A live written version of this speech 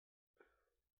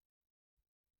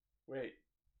Wait.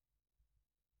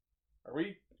 Are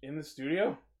we in the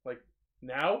studio? Like,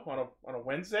 now? On a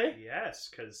Wednesday? Yes,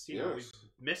 because, we've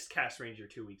missed Cast Ranger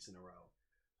 2 weeks in a row.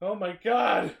 Oh my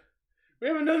god! We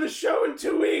haven't done the show in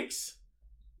 2 weeks!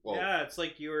 Well, yeah, it's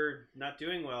like you were not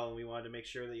doing well, and we wanted to make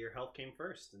sure that your health came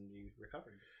first, and you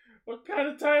recovered. What kind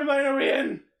of timeline are we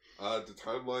in? The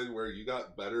timeline where you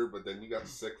got better, but then you got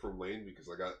sick from Lane because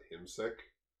I got him sick.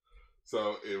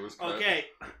 So it was okay.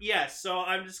 Yes. So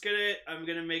I'm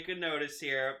gonna make a notice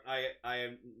here. I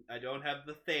don't have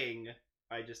the thing.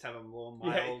 I just have a little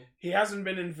mild. He hasn't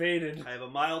been invaded. I have a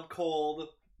mild cold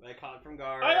that I caught from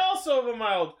Gar. I also have a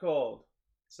mild cold.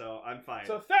 So I'm fine.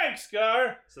 So thanks,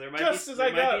 Gar. So there might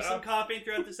be some coughing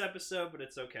throughout this episode, but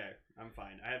it's okay. I'm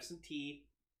fine. I have some tea.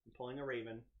 I'm pulling a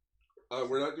Raven.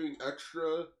 We're not doing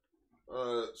extra.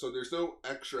 So there's no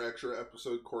extra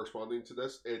episode corresponding to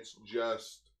this. It's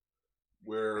just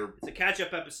it's a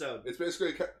catch-up episode. It's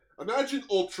basically imagine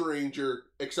Ultra Ranger,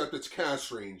 except it's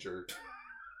Cast Ranger,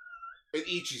 and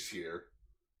Ichi's here.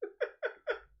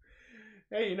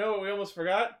 Hey, you know what we almost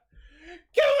forgot?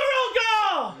 Kill the real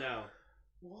girl! No.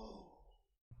 Whoa.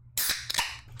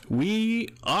 We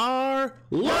are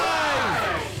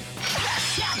live!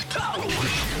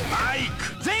 Mike!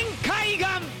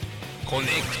 Zenkaigan!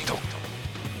 Connect.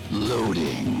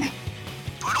 Loading.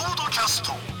 Broadcast.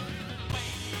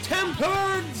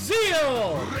 Tempered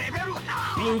Zeal!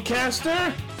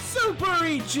 Bluecaster, Super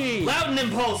Ichi! Loud and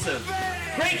Impulsive!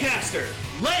 Greycaster,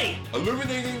 Lane!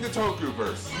 Illuminating the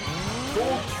Tokuverse,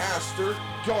 Goldcaster,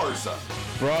 Garza.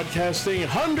 Broadcasting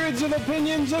hundreds of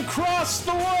opinions across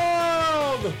the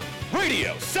world!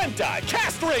 Radio Sentai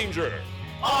Cast Ranger!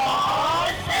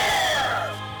 On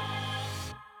air!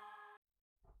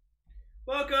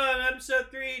 Welcome, episode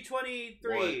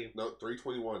 323. No,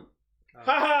 321.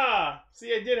 Haha!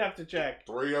 See, I did have to check.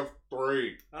 3 of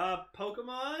 3.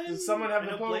 Pokemon? Does someone have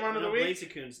the Pokemon of the week?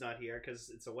 Blaziken's not here because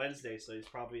it's a Wednesday, so he's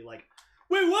probably like,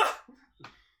 wait, what?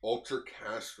 Ultra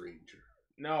Cast Ranger.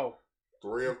 No.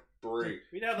 3 of 3.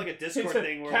 We'd have like a Discord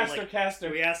thing where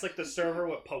we ask like the server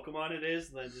what Pokemon it is,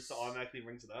 and then it just automatically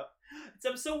brings it up. It's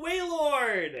episode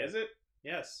Wailord! Is it?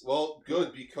 Yes. Well,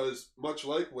 good, because much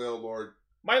like Wailord,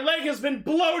 my leg has been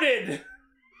bloated!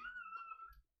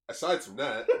 Aside from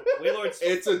that,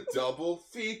 it's a double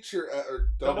feature,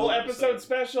 double episode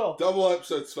special. Double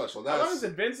episode special. How long has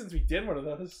it been since we did one of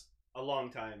those? A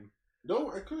long time.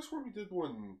 No, I could have sworn we did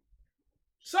one.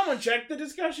 Someone check the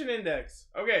discussion index.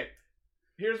 Okay,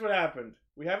 here's what happened.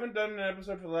 We haven't done an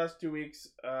episode for the last 2 weeks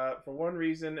for one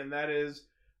reason, and that is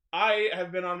I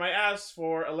have been on my ass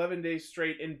for 11 days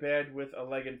straight in bed with a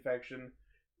leg infection.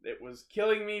 It was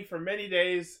killing me for many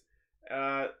days.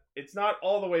 It's not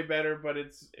all the way better, but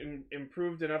it's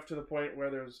improved enough to the point where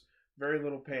there's very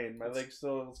little pain. My leg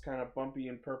still is kind of bumpy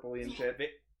and purpley and shit.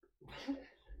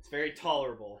 It's very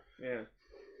tolerable. Yeah.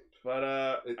 But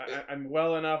I'm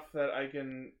well enough that I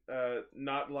can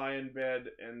not lie in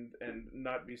bed and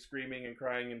not be screaming and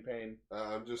crying in pain.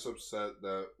 I'm just upset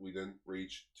that we didn't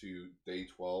reach to day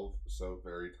 12, so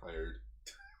very tired.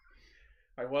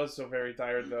 I was so very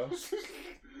tired, though.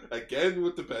 Again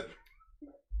with the bed.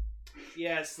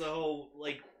 Yes, the whole,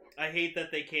 I hate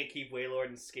that they can't keep Wailord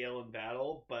in scale in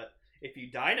battle, but if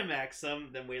you Dynamax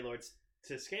him, then Wailord's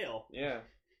to scale. Yeah.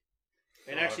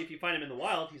 And actually, if you find him in the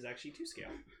wild, he's actually to scale.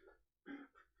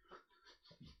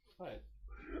 What?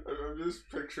 I'm just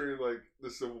picturing, the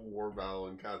Civil War battle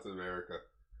in Captain America.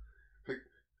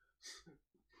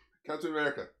 Captain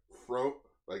America, throw,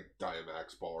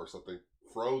 Dynamax ball or something.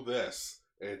 Throw this.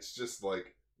 And it's just,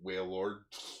 Wailord.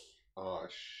 Oh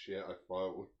shit! I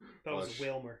thought that was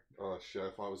Wailmer. Oh shit! I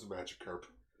thought it was a Magikarp.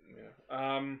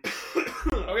 Yeah.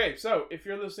 Okay, so if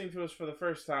you're listening to us for the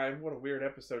first time, what a weird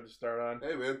episode to start on.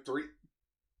 Hey man,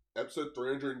 episode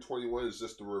 321 is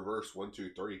just the reverse 1, 2,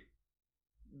 3.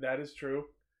 That is true.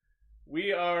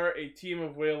 We are a team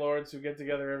of Wailords who get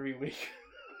together every week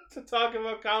to talk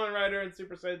about Kamen Rider and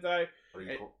Super Sentai. Are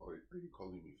you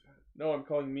calling me fat? No, I'm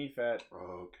calling me fat.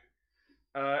 Oh, okay.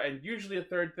 And usually a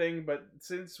third thing, but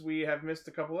since we have missed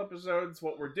a couple episodes,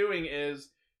 what we're doing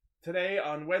is, today,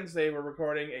 on Wednesday, we're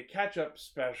recording a catch-up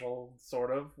special,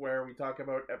 sort of, where we talk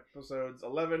about episodes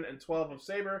 11 and 12 of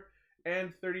Saber,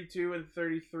 and 32 and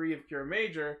 33 of Cure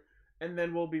Major, and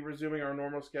then we'll be resuming our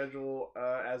normal schedule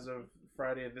as of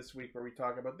Friday of this week, where we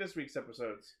talk about this week's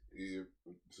episodes. Yeah,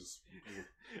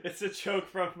 It's a joke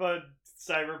from a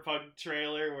Cyberpunk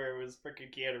trailer where it was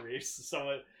freaking Keanu Reeves.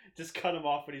 Someone just cut him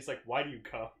off and he's like, "Why do you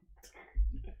come?"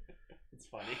 It's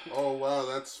funny. Oh wow,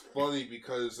 that's funny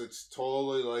because it's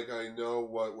totally I know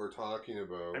what we're talking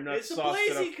about. It's a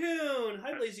Blaziken!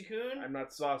 Hi, Blaziken. I'm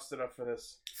not sauced enough for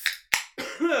this.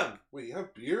 Wait, you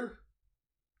have beer?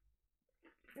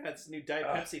 Yeah, it's new Diet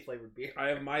Pepsi flavored beer. I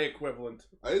have my equivalent.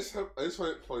 I just find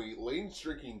it funny. Lane's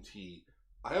drinking tea.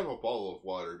 I have a bottle of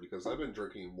water because I've been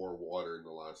drinking more water in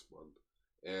the last month.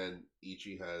 And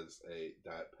Ichi has a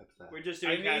Diet Pepsi. We're just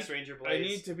doing Cast Ranger Blaze. I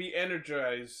need to be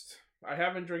energized. I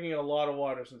have been drinking a lot of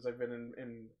water since I've been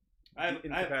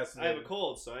incapacitated. I have a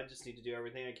cold, so I just need to do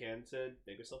everything I can to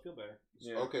make myself feel better.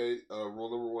 Yeah. Okay,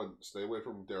 rule number 1: stay away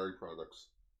from dairy products.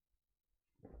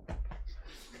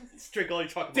 Strick all you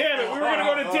talk about. Damn it, we were gonna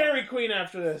go to Dairy Queen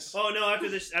after this. Oh no, after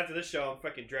this show, I'm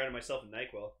fucking drowning myself in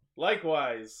NyQuil.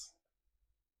 Likewise.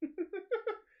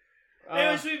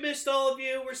 Anyways, we missed all of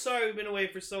you. We're sorry we've been away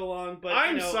for so long, but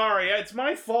I'm sorry. It's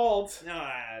my fault. No,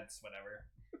 it's whatever.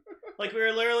 Like, we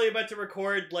were literally about to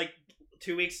record, like,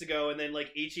 2 weeks ago, and then, like,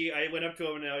 Ichi, I went up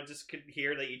to him, and I just could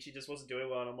hear that Ichi just wasn't doing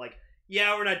well, and I'm like,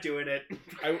 yeah, we're not doing it.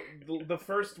 The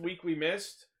first week we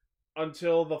missed,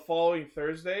 until the following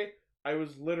Thursday, I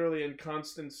was literally in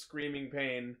constant screaming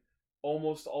pain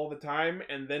almost all the time,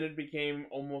 and then it became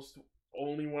almost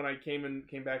only when I came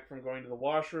back from going to the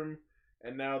washroom,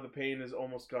 and now the pain is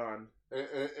almost gone.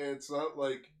 And it's not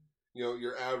like, you know,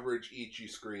 your average Ichi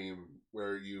scream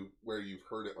where you've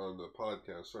heard it on the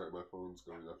podcast. Sorry, my phone's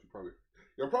going off.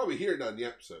 You'll probably hear it on the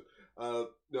episode.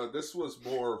 No, this was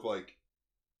more of like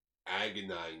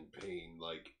agonizing pain,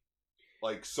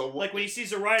 like someone, like when he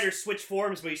sees a rider switch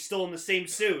forms, but he's still in the same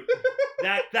suit.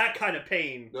 that kind of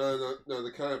pain. No,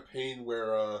 the kind of pain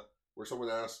where someone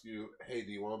asks you, hey,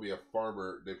 do you want to be a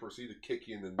farmer? They proceed to kick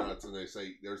you in the nuts, and they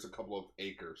say, there's a couple of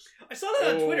acres. I saw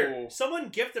that on Twitter. Someone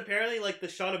gifted apparently, like, the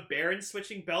shot of Baron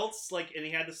switching belts, like, and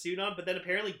he had the suit on, but then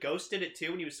apparently Ghost did it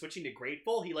too when he was switching to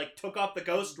Grateful. He, like, took off the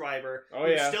Ghost driver. Oh,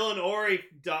 yeah. Still an Ori,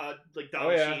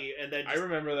 Damashi, and then I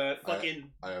remember that. fucking,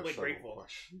 I have like, several Grateful.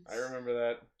 questions. I remember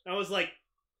that. I was like,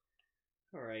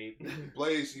 alright.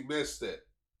 Blaze, you missed it.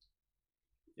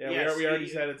 Yeah, Yes, we already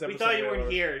said it's episode. We thought you way weren't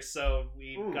over. here, so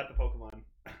we got the Pokemon.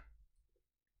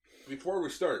 Before we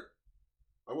start,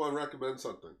 I want to recommend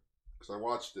something, because I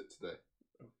watched it today.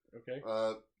 Okay.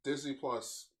 Disney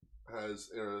Plus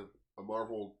has a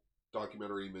Marvel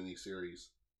documentary miniseries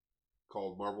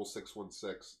called Marvel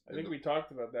 616. I think we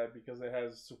talked about that because it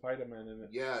has Spider-Man in it.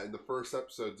 Yeah, and the first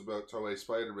episode's about Toei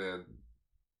Spider-Man.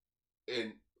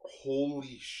 And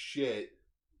holy shit,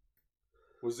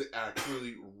 was it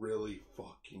actually really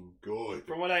fucking good.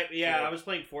 From what I was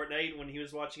playing Fortnite when he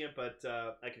was watching it, but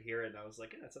I could hear it, and I was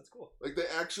like, yeah, that sounds cool. Like, they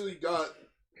actually got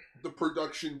the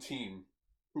production team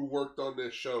who worked on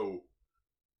this show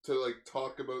to, like,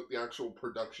 talk about the actual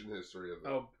production history of it.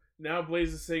 Oh, now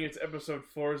Blaze is saying it's episode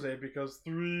Forza because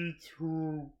 3,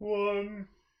 2, 1.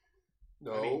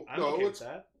 No, I mean, I'm no, okay with it's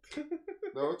that.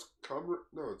 it's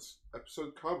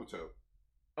episode Kabuto.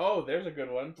 Oh, there's a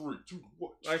good one. 3, 2,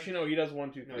 1. Actually, no, he does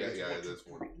 1, 2, 3. Yeah, it is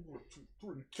 1, 2,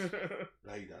 3.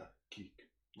 Rider kick.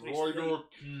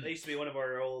 That used to be one of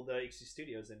our old XC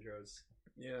Studios intros.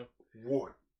 Yeah.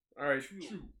 1. All right. 2.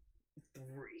 3.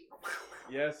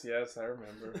 Yes, I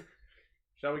remember.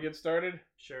 Shall we get started?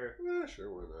 Sure. Yeah,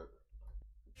 sure, why not?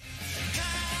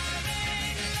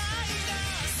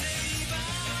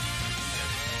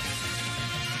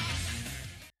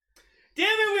 Damn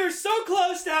it, we were so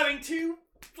close to having 2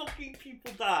 fucking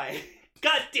people die.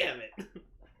 God damn it.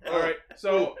 All right.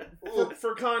 So,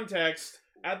 for context,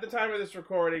 at the time of this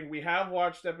recording, we have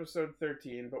watched episode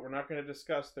 13, but we're not going to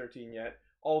discuss 13 yet.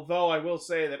 Although I will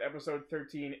say that episode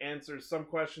 13 answers some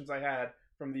questions I had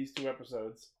from these 2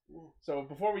 episodes. So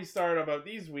before we start about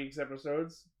these week's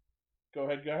episodes, go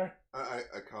ahead, Gar. I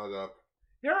caught up.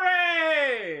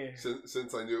 Hooray!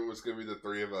 Since I knew it was going to be the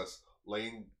 3 of us,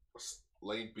 Lane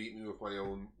beat me with my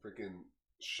own freaking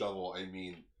shovel.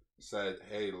 Said,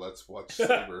 hey, let's watch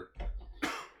Saber.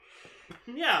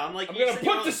 Yeah, I'm like, I'm going to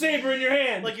put the saber in your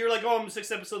hand! Like, you're like, oh, I'm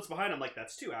 6 episodes behind. I'm like,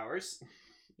 that's 2 hours.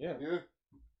 Yeah.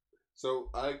 So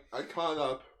I caught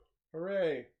up.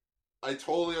 Hooray. I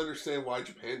totally understand why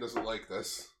Japan doesn't like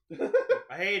this.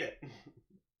 I hate it.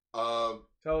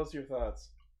 Tell us your thoughts.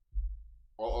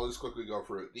 I'll just quickly go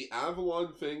through it. The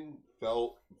Avalon thing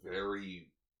felt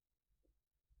very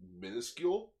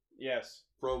minuscule. Yes.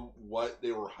 From what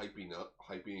they were hyping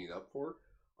it up for.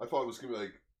 I thought it was going to be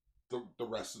like the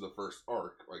rest of the first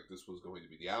arc. Like, this was going to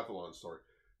be the Avalon story.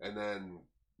 And then,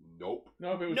 nope.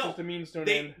 No, but it was just a means to an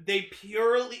end.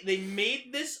 They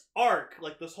made this arc,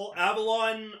 like this whole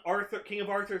Avalon King of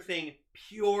Arthur thing,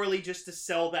 purely just to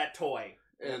sell that toy.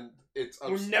 And it's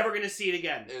we're never going to see it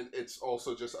again. And it's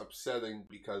also just upsetting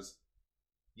because,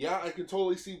 yeah, I can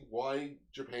totally see why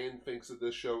Japan thinks of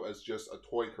this show as just a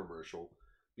toy commercial.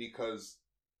 Because,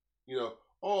 you know,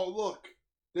 oh, look,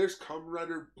 there's Kamen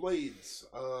Rider Blades,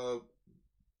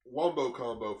 Wombo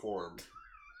combo form.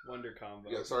 Wonder combo.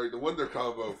 Yeah, sorry, the Wonder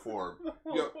Combo form.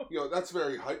 That's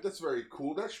very hype. That's very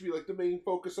cool. That should be like the main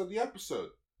focus of the episode.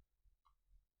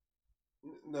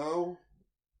 No.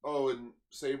 Oh, and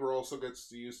Saber also gets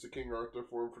to use the King Arthur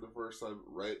form for the first time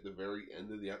right at the very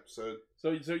end of the episode.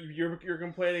 So you're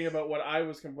complaining about what I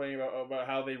was complaining about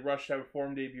how they rushed out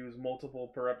form debuts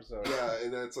multiple per episode. Yeah,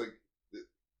 and that's like,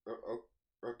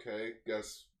 okay,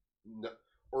 guess no.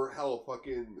 Or hell,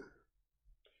 fucking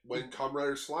when Kamen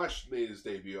Rider Slash made his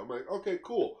debut, I'm like, okay,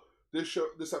 cool. This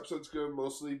episode's gonna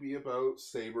mostly be about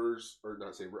Slash's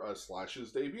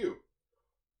debut.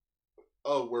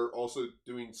 Oh, we're also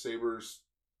doing Saber's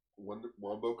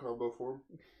Wombo combo form.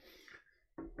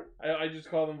 I just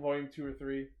call them Volume 2 or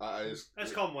 3. I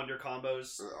just call them Wonder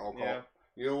combos.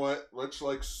 You know what? Much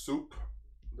like Soup,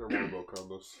 they're Wombo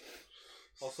combos.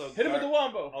 Also, hit him with the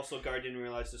Wombo. Also, Guard didn't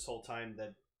realize this whole time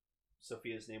that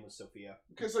Sophia's name was Sophia.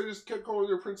 Because I just kept calling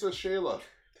her Princess Shayla.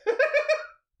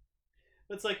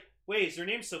 It's like, wait, is her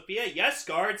name Sophia? Yes,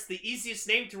 Guard. It's the easiest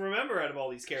name to remember out of all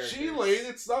these characters. Gee, Lane,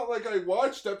 it's not like I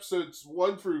watched episodes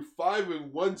 1 through 5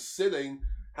 in one sitting,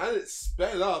 had it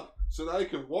sped up so that I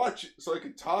could watch it, so I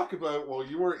could talk about it while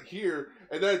you weren't here.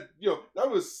 And then, that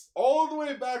was all the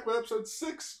way back when episode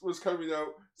 6 was coming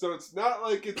out. So it's not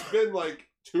like it's been like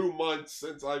 2 months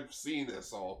since I've seen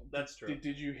this all. That's true.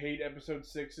 Did you hate episode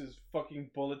 6's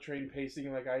fucking bullet train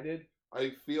pacing like I did?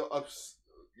 I feel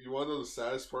you want to know the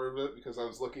saddest part of it? Because I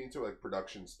was looking into like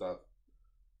production stuff.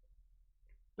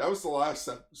 That was the last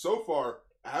so far,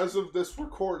 as of this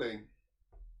recording,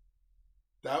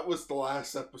 that was the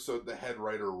last episode the head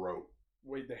writer wrote.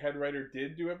 Wait, the head writer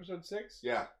did do episode 6?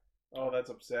 Yeah. Oh, that's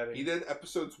upsetting. He did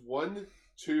episodes 1,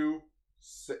 2,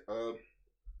 6.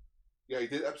 He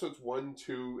did episodes 1,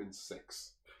 2, and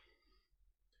 6.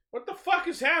 What the fuck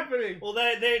is happening? Well,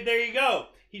 there you go.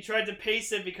 He tried to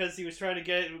pace it because he was trying to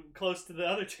get close to the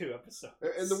other 2 episodes.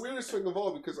 And the weirdest thing of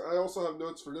all, because I also have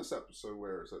notes for this episode.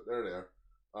 Where is it? There they are.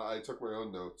 I took my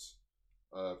own notes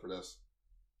for this.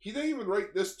 He didn't even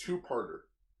write this 2-parter.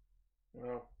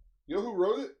 No. You know who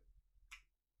wrote it?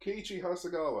 Keiichi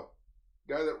Hasegawa.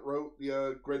 Guy that wrote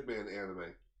the Gridman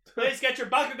anime. Please get your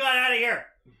Bakugan out of here!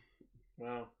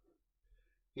 Wow.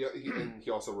 And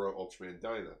he also wrote Ultraman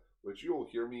Dyna, which you'll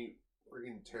hear me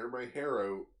freaking tear my hair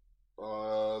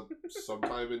out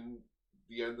sometime in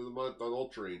the end of the month on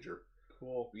Ultra Ranger.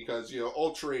 Cool. Because,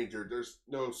 Ultra Ranger, there's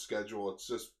no schedule, it's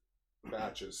just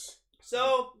batches.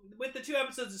 So, with the 2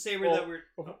 episodes of Saber that were...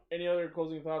 Any other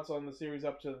closing thoughts on the series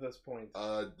up to this point?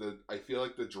 I feel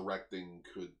like the directing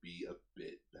could be a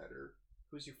bit better.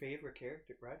 Who's your favorite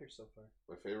writer so far?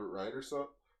 My favorite writer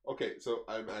Okay, so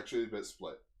I'm actually a bit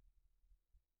split.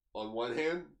 On one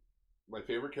hand, my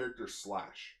favorite character is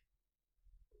Slash.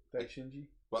 Shinji?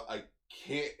 But I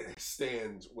can't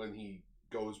stand when he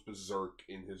goes berserk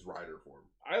in his rider form.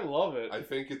 I love it. I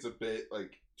think it's a bit,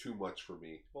 too much for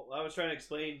me. Well, I was trying to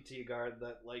explain to you, Guard,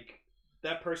 that,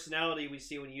 that personality we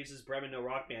see when he uses Bremen no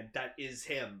Rockman, that is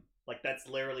him. That's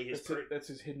literally his... That's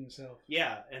his hidden self.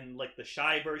 Yeah, and, the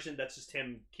shy version, that's just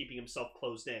him keeping himself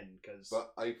closed in, because...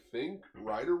 But I think,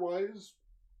 rider-wise,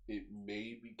 it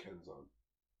may be Kenzan.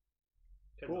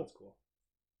 Kenzan's cool.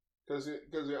 Because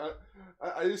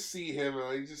I just see him, and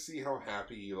I just see how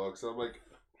happy he looks, and I'm like,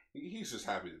 he's just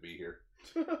happy to be here.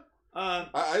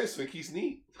 I just think he's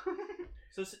neat.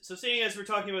 So seeing as we're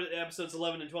talking about episodes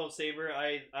 11 and 12 Saber,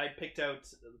 I picked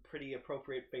out pretty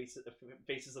appropriate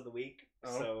faces of the week.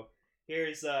 Oh. So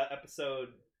here's episode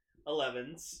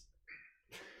 11's.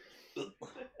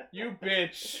 You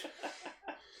bitch.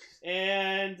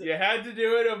 And you had to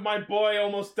do it of my boy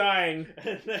almost dying.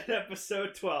 And then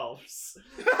episode 12's.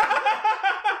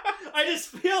 I just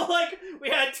feel like we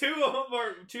had two of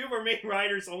our main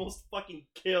writers almost fucking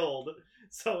killed.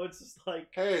 So it's just like,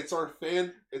 hey, it's our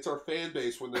fan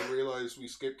base when they realize we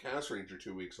skipped Cast Ranger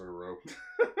 2 weeks in a row.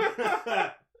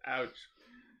 Ouch.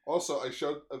 Also, I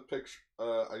showed a picture.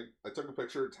 I took a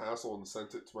picture of Tassel and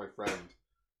sent it to my friend.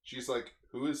 She's like,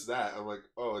 "Who is that?" I'm like,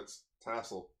 "Oh, it's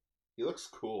Tassel. He looks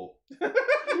cool." I'm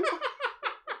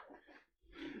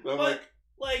like,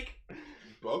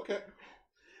 okay.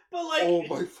 But like, oh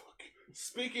my fuck.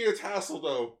 Speaking of Tassel,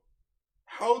 though,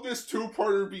 how this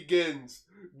 2-parter begins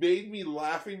made me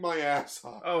laughing my ass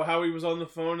off. Oh, how he was on the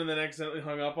phone and then accidentally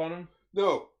hung up on him?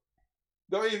 No,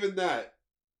 not even that.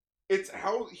 It's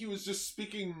how he was just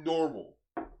speaking normal.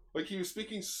 Like, he was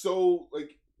speaking so,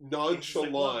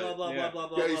 nonchalant. Like, blah, blah, blah,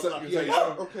 blah, yeah, he's blah, like, blah, yeah,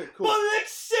 blah. okay, cool.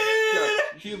 Yeah,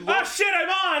 he looks, oh shit,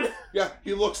 I'm on! Yeah,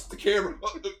 he looks at the camera,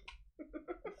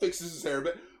 fixes his hair a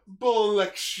bit.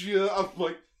 Bullock shit. I'm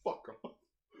like, fuck off.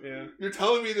 Yeah. You're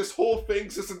telling me this whole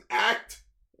thing's just an act?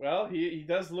 Well, he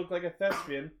does look like a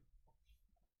thespian.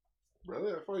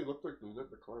 Really? I thought he looked like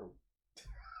Lunette the Clown.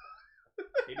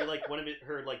 Maybe like one of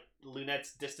her like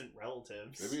Lunette's distant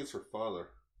relatives. Maybe it's her father.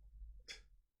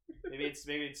 Maybe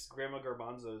it's Grandma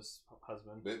Garbanzo's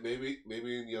husband. Maybe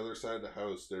in the other side of the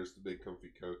house, there's the big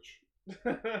comfy couch.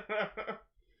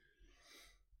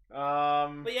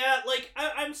 But yeah, like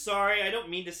I'm sorry, I don't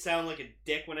mean to sound like a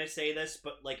dick when I say this,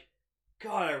 but like,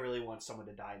 God, I really want someone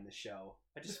to die in the show.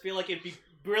 I just feel like it'd be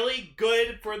really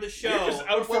good for the show. You're just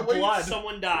out for Wait, blood.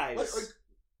 Someone dies.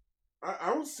 I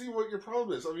don't see what your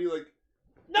problem is. I mean, like,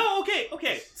 No,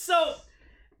 okay. So,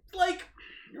 like,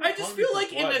 I just feel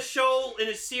like in a show, in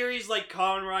a series like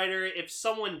Kamen Rider, if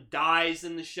someone dies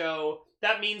in the show,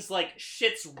 that means like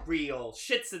shit's real,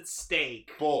 shit's at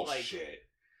stake. bullshit.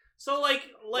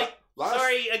 Like, so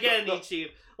sorry again, no.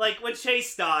 Ichi. Like when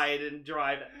Chase died in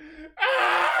Drive,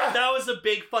 Ah! that was a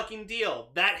big fucking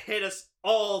deal. That hit us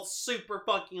all super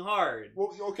fucking hard.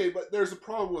 Well, okay, but there's a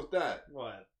problem with that.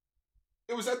 What?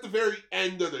 It was at the very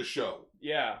end of the show.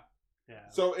 Yeah. Yeah.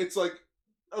 So it's like,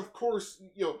 of course,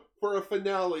 for a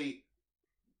finale,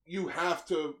 you have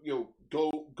to,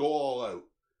 go all out.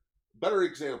 Better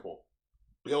example,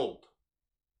 Build.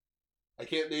 I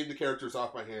can't name the characters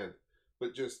off my hand,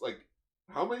 but just like,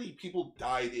 how many people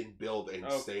died in Build and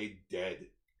stayed dead?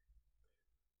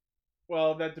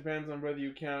 Well, that depends on whether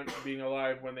you count being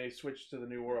alive when they switch to the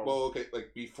new world. Well, okay,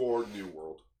 like before New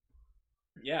World.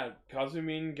 Yeah,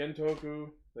 Kazumin, Gentoku,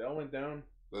 they all went down.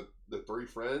 The three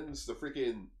friends, the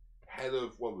freaking head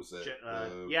of, what was it?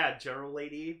 General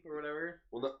Lady or whatever.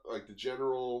 Well, not like the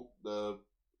general, the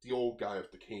old guy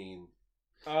with the cane.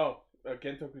 Oh,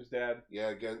 Gentoku's dad.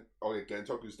 Yeah,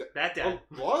 Gentoku's dad. That dad.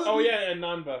 Oh, yeah, and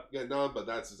Nanba. Yeah, Nanba,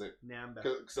 that's his name. Namba.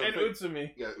 And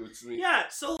Utsumi. Yeah, Utsumi. Yeah,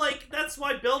 so like that's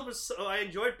why Build was so I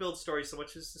enjoyed Build story so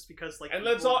much, is just because like And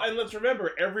let's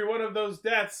remember, every one of those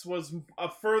deaths was a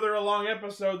further along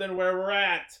episode than where we're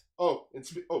at. Oh, and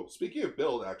speaking of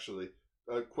Build, actually,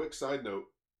 a quick side note: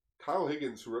 Kyle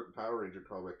Higgins, who wrote the Power Ranger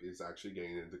comic, is actually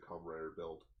getting into Kamen Rider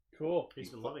Build. Cool. He's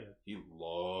been loving it. He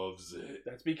loves it.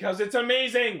 That's because it's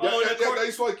amazing. He's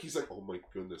like, oh my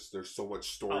goodness, there's so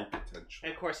much story potential.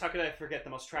 And of course, how could I forget the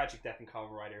most tragic death in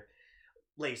Kamen Rider?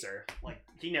 Laser. Like,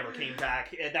 he never came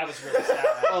back. That was really sad.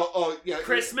 Yeah.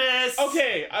 Christmas!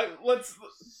 Okay,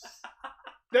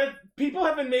 that people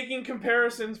have been making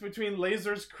comparisons between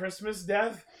Laser's Christmas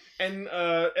death and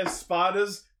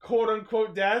Espada's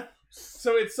quote-unquote death.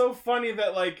 So it's so funny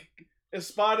that, like,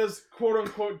 Espada's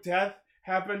quote-unquote death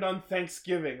happened on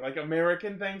Thanksgiving, like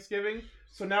American Thanksgiving.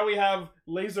 So now we have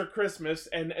Laser Christmas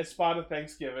and Espada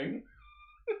Thanksgiving.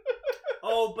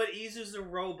 Oh, but Izu's a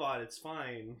robot. It's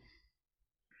fine.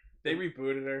 They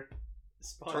rebooted her.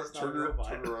 Turn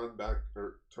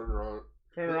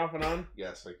her off and on?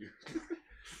 Yes, thank you.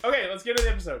 Okay, let's get to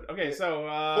the episode. Okay, so...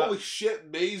 Holy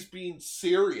shit, May's being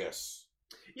serious.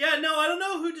 Yeah, no, I don't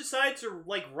know who decided to,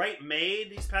 like, write May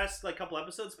these past, like, couple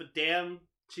episodes, but damn,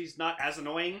 she's not as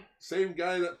annoying. Same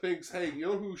guy that thinks, hey, you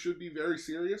know who should be very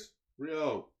serious?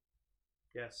 Ryo.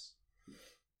 Yes.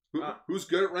 Who's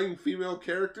good at writing female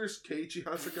characters? Keiichi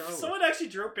Hasegawa. Someone actually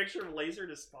drew a picture of Laser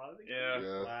to spot it.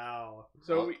 Yeah. Wow.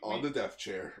 So on the death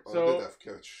chair. On So- the death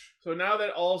couch. So now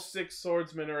that all 6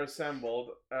 swordsmen are assembled,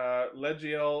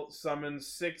 Legiel summons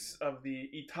 6 of the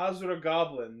Itazura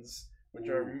goblins, which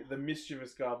are the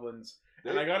mischievous goblins.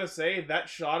 And I gotta say, that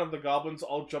shot of the goblins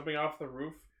all jumping off the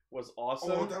roof was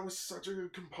awesome. Oh, that was such a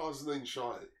good compositing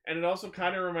shot. And it also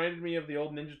kind of reminded me of the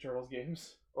old Ninja Turtles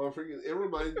games. Oh, it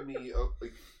reminded me of,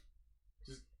 like,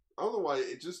 just, I don't know why,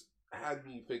 it just had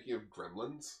me thinking of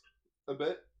Gremlins a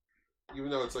bit.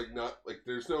 Even though it's, like, not, like,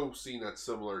 there's no scene that's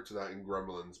similar to that in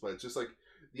Gremlins, but it's just, like,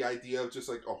 the idea of just,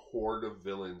 like, a horde of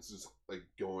villains just, like,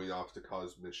 going off to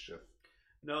cause mischief.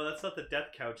 No, that's not the death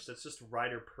couch. That's just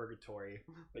Rider Purgatory.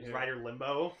 Like, Yeah. Rider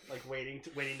Limbo. Like, waiting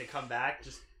to come back.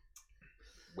 Just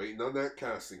Waiting on that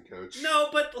casting couch. No,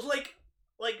 but, like,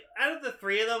 out of the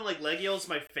 3 of them, like, Legiel's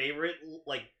my favorite,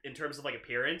 like, in terms of, like,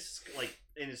 appearance, like,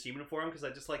 in his human form, because I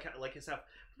just like his stuff.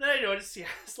 But then I noticed he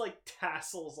has, like,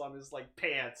 tassels on his, like,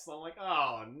 pants. And I'm like,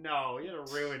 oh, no, you're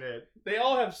gonna ruin it. They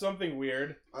all have something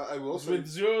weird. I will say... With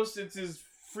Zeus, it's his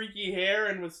freaky hair,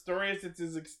 and with Storius, it's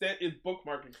his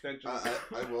bookmark extensions.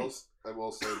 I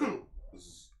will say, though,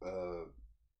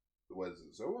 what is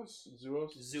it, Zoos?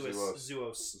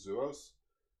 Zuos.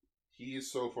 He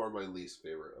is so far my least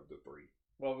favorite of the 3.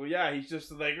 Well, yeah, he's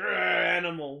just like,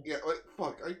 animal. Yeah, like,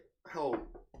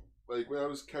 like, when I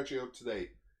was catching up today,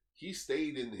 he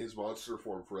stayed in his monster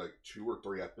form for, like, 2 or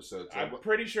 3 episodes. I'm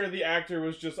pretty sure the actor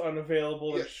was just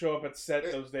unavailable to show up at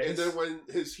set those days. And then when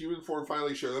his human form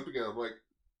finally showed up again, I'm like,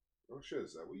 oh shit,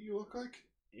 is that what you look like?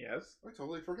 Yes. I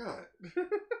totally forgot.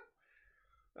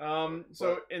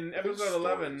 So in I think episode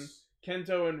 11, stories.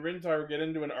 Kento and Rintaro get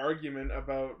into an argument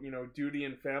about, duty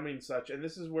and family and such, and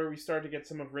this is where we start to get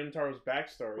some of Rintaro's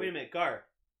backstory. Wait a minute, Gar.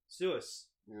 Zeus.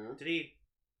 Yeah. Did he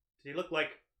look like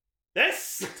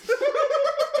this?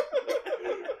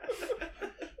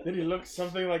 Did he look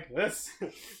something like this?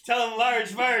 Tell him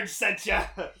Large Marge sent ya.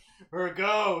 Or a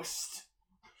ghost.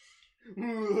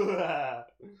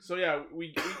 So yeah,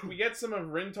 we get some of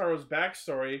Rintaro's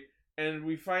backstory, and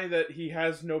we find that he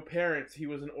has no parents. He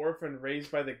was an orphan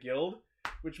raised by the guild,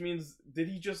 which means, did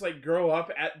he just grow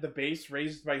up at the base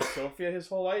raised by Sophia his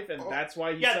whole life, and that's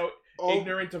why he's so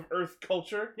ignorant of Earth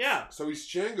culture? Yeah. So he's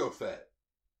Django Fett.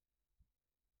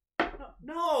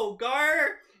 No,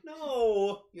 Gar.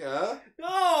 No. Yeah.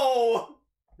 No.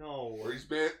 Or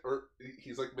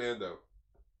he's like Mando.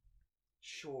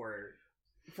 Sure.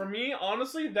 For me,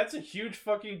 honestly, that's a huge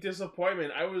fucking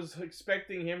disappointment. I was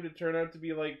expecting him to turn out to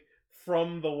be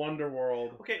from the Wonder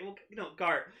World. Okay, well,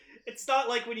 Gar, it's not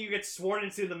like when you get sworn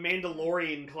into the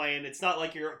Mandalorian clan, it's not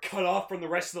like you're cut off from the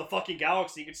rest of the fucking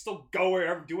galaxy. You can still go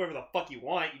wherever, do whatever the fuck you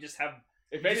want. You just have,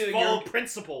 follow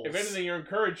principles. If anything, you're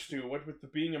encouraged to. What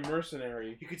with being a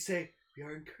mercenary? You could say, we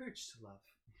are encouraged to love.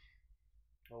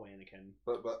 Oh, Anakin.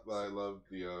 But I love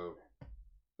the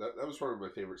that was probably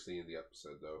my favorite scene in the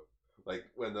episode though.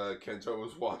 When Kento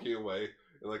was walking away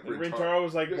and Rintaro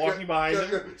was walking behind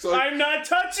him. Yeah. So, I'm not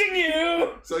touching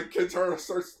you. So Kento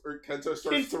starts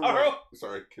to run.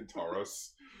 Sorry, Kentaros.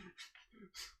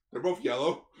 They're both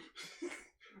yellow.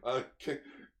 I have to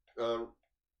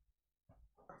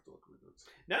look at my notes.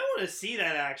 Now I want to see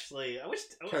that actually.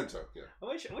 Kento, yeah. I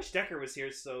wish Decker was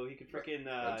here so he could freaking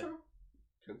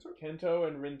Kento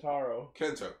and Rintaro.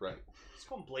 Kento, right. Let's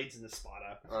call him Blades in the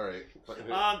Spada. Alright. But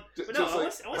no, I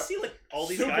want to see all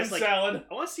these guys salad.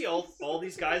 I want to see all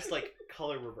these guys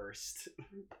color reversed.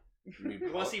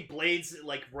 I want to see Blades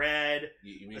red,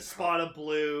 you mean Spada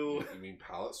blue. You mean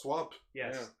palette swap?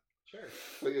 Yes. Yeah.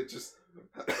 Sure. It just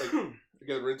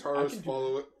again, Rintaro's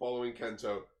following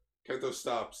Kento. Kento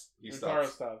stops. Rintaro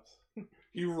stops.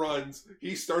 He runs.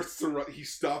 He starts to run. He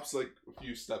stops a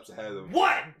few steps ahead of him.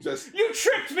 What? Just You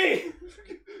tricked me!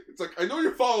 it's I know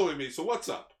you're following me, so what's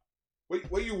up? What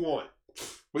do you want?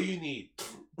 What do you need?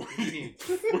 What do you need?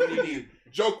 What do you need?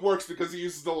 Joke works because he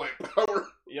uses the light power.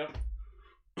 Yep.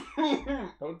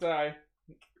 Don't die.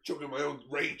 Choking my own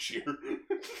rage here.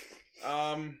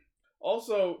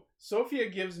 Also, Sophia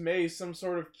gives May some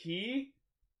sort of key,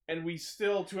 and we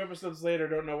still, 2 episodes later,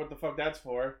 don't know what the fuck that's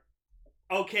for.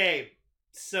 Okay,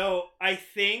 so I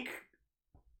think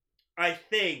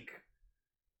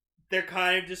they're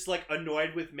kind of just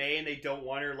annoyed with May and they don't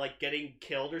want her getting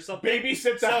killed or something.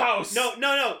 Babysit the house.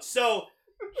 No. So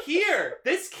here,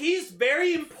 this key's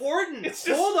very important.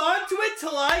 Hold on to it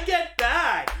till I get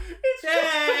back. It's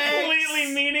just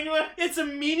completely meaningless. It's a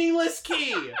meaningless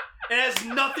key. It has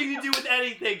nothing to do with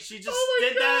anything. She just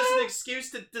did that as an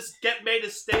excuse to just get May to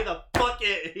stay the fuck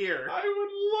here. I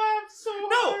would laugh so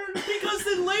hard. No, because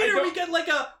then later we get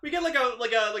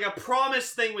a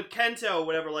promise thing with Kento or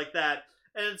whatever like that,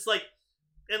 and it's and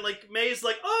May's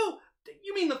oh,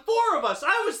 you mean the 4 of us?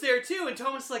 I was there too, and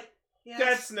Thomas yeah,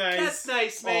 that's nice. That's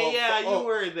nice, May. You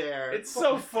were there. It's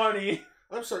so funny.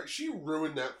 I'm sorry, she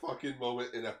ruined that fucking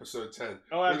moment in episode 10.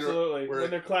 Oh, absolutely.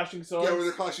 When they're clashing swords. Yeah, when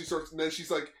they're clashing swords, and then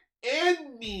she's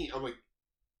and me. I'm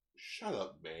shut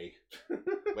up, May.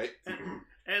 Wait.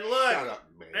 And look. Shut up,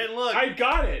 May. And look. I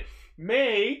got it.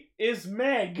 May is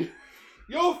Meg.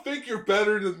 Y'all think you're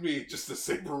better than me, just the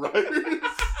Saber Riders.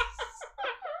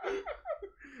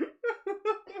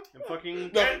 I'm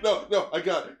fucking... No, I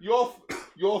got it. You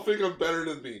all think I'm better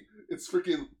than me. It's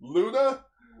freaking Luna,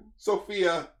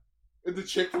 Sophia, and the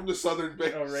chick from the Southern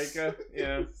Base. Oh, Reika?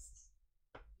 Yeah.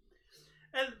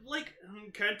 And,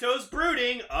 Kento's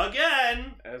brooding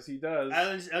again. As he does.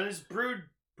 On his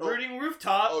brooding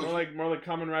rooftop. More like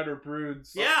Kamen Rider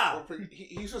broods. Yeah.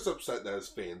 He's just upset that his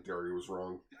fan theory was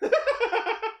wrong.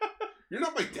 You're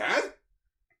not my dad?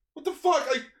 What the fuck?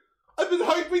 I've been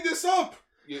hyping this up.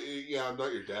 Yeah, I'm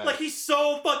not your dad. He's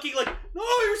so fucking no,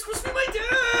 you were supposed to be my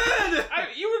dad!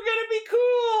 You were gonna be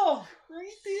cool!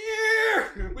 Right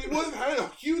there! We would have had a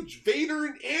huge Vader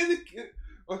and Anakin,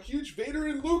 a huge Vader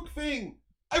and Luke thing.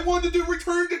 I wanted to do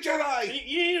Return to Jedi!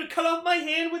 You need to cut off my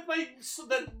hand with my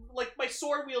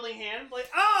sword-wielding hand.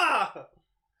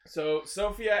 So,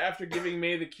 Sophia, after giving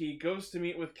May the key, goes to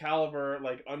meet with Caliber,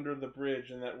 under the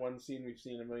bridge in that one scene we've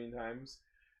seen a million times.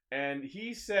 And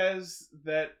he says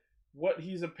that what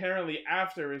he's apparently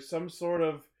after is some sort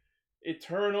of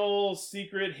eternal,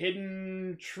 secret,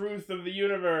 hidden truth of the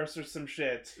universe or some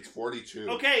shit. It's 42.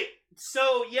 Okay,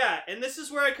 so, yeah, and this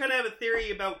is where I kind of have a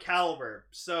theory about Caliber.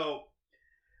 So,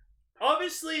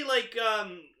 obviously, like,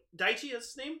 Daichi,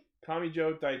 that's his name?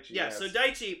 Kamijo Daichi. Yeah, yes. so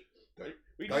Daichi,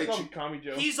 We just call him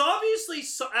Kamijo. he's obviously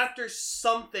after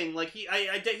something. Like, he's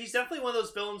definitely one of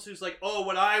those villains who's like, oh,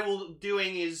 what I will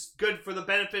doing is good for the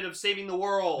benefit of saving the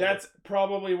world. That's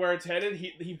probably where it's headed.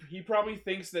 He probably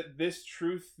thinks that this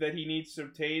truth that he needs to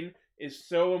obtain is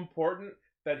so important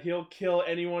that he'll kill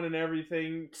anyone and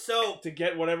everything to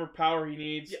get whatever power he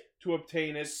needs to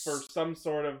obtain it for some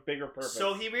sort of bigger purpose.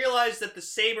 So he realized that the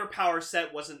Saber power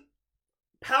set wasn't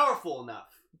powerful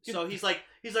enough. So he's like,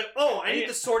 oh, I need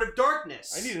the Sword of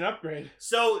Darkness. I need an upgrade.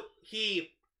 So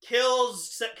he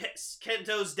kills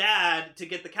Kento's dad to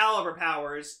get the Caliber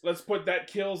powers. Let's put that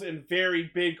kills in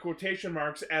very big quotation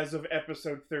marks as of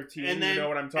episode 13. And then, you know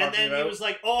what I'm talking about. And then he was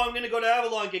like, oh, I'm going to go to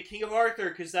Avalon and get King of Arthur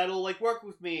because that'll, like, work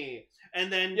with me.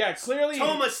 And then clearly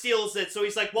Toma steals it, so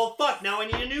he's like, well, fuck, now I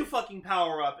need a new fucking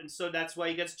power-up. And so that's why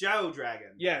he gets Jiao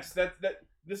Dragon. Yes,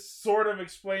 this sort of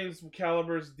explains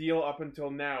Caliber's deal up until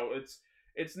now.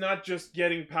 It's not just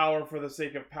getting power for the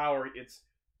sake of power, it's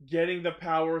getting the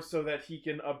power so that he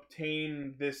can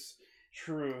obtain this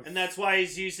truth. And that's why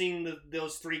he's using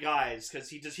those three guys, because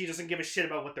he doesn't give a shit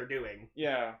about what they're doing.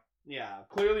 Yeah. Yeah.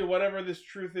 Clearly, whatever this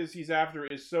truth is he's after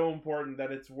is so important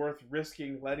that it's worth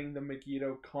risking letting the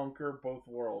Megiddo conquer both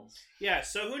worlds. Yeah,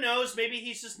 so who knows? Maybe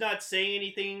he's just not saying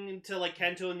anything to, like,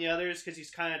 Kento and the others because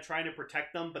he's kind of trying to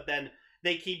protect them, but then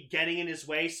they keep getting in his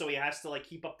way, so he has to, like,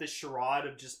 keep up this charade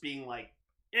of just being like,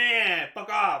 fuck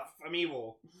off, I'm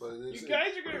evil. You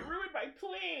guys are gonna ruin my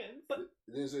plans. But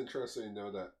it is interesting to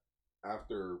know that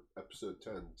after episode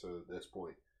 10 to this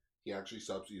point, he actually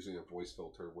stops using a voice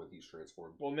filter when he's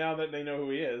transformed. Well, now that they know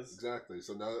who he is. Exactly.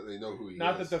 So now that they know who he is.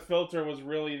 Not that the filter was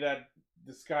really that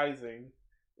disguising,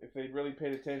 if they'd really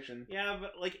paid attention. Yeah,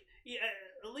 but, like,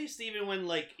 at least even when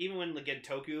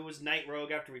Gentoku was Night Rogue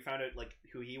after we found out, like,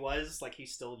 who he was, like, he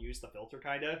still used the filter,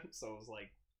 kinda. So it was like...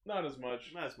 Not as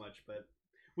much. Not as much, but...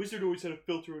 Wizard always had a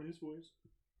filter on his voice.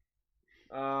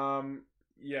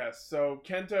 Yes. So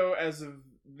Kento, as of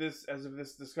this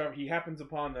discovery, he happens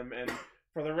upon them, and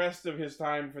for the rest of his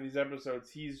time for these episodes,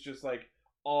 he's just like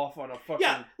off on a fucking...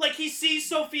 Yeah, like he sees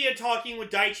Sophia talking with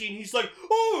Daichi, and he's like,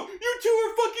 "Oh, you two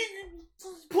are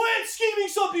fucking plan scheming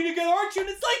something together, aren't you?"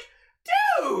 And it's like,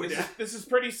 dude, this is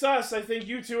pretty sus. I think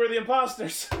you two are the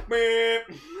imposters. Wait.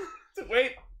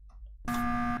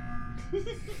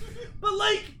 But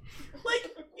like,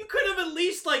 you could have at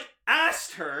least, like,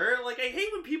 asked her. Like, I hate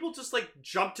when people just, like,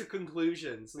 jump to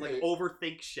conclusions and, like,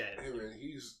 overthink shit. Hey, man,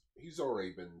 he's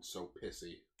already been so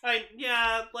pissy. I'm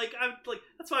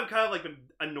that's why I'm kind of, like,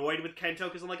 annoyed with Kento,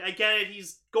 because I'm like, I get it,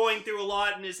 he's going through a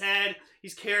lot in his head,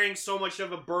 he's carrying so much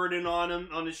of a burden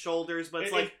on his shoulders, but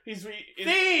it's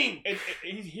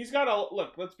he's got a,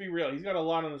 look, let's be real, he's got a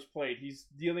lot on his plate. He's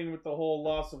dealing with the whole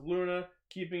loss of Luna,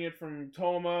 keeping it from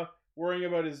Toma, worrying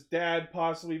about his dad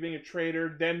possibly being a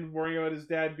traitor, then worrying about his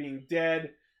dad being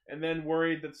dead, and then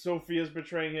worried that Sophia's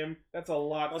betraying him. That's a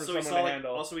lot for someone to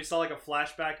handle. Also, we saw, like, a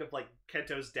flashback of, like,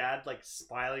 Kento's dad, like,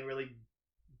 smiling really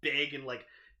big and, like...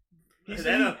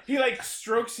 He like,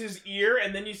 strokes his ear,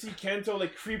 and then you see Kento,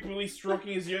 like, creepily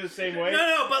stroking his ear the same way.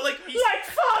 No, but, like... Like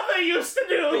father used to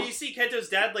do! But you see Kento's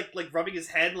dad, like rubbing his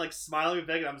head and, like, smiling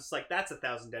big, and I'm just like, that's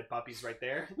 1,000 dead puppies right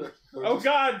there. Oh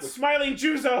god, smiling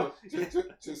Juzo!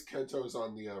 Just Kento's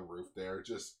on the roof there.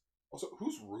 Also,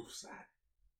 whose roof's that?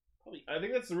 Probably, I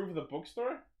think that's the roof of the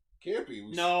bookstore. Can't be.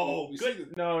 No.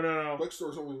 No.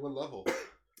 Bookstore's only one level.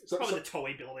 It's probably the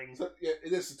Toei building. Yeah,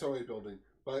 it is the Toei building.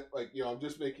 But, like, you know, I'm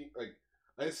just making, like,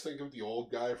 I just think of the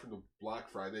old guy from the Black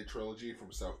Friday trilogy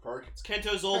from South Park. It's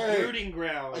Kento's old brooding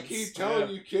grounds. I keep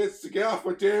telling you kids to get off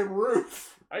my damn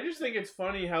roof. I just think it's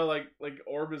funny how, like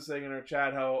Orb is saying in our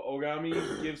chat, how Ogami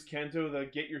gives Kento the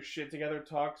get your shit together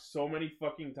talk so many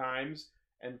fucking times,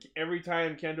 and every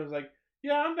time Kento's like,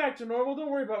 yeah, I'm back to normal, don't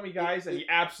worry about me, guys, and he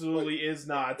absolutely is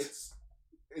not.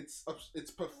 It's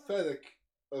pathetic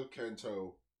of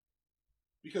Kento,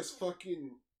 because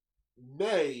fucking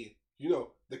Mei, you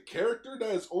know, the character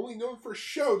that is only known for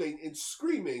shouting and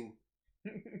screaming,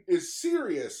 is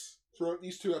serious throughout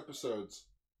these 2 episodes.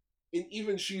 And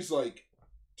even she's like,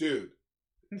 dude,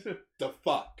 the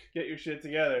fuck? Get your shit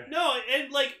together. No,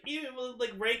 and, like, even,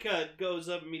 like, Reika goes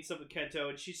up and meets up with Kento,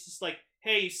 and she's just like,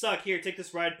 hey, you suck, here, take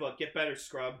this ride book, get better,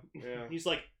 scrub. Yeah. He's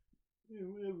like...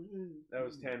 That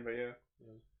was 10, but yeah.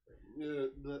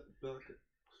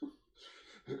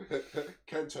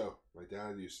 Kento. My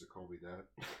dad used to call me that.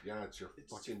 Yeah, it's your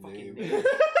fucking name.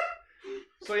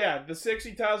 So yeah, the 6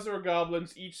 Itazura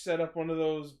goblins each set up one of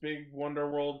those big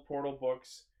Wonderworld portal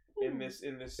books in this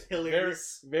very,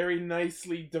 very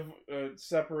nicely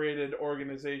separated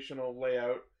organizational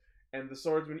layout, and the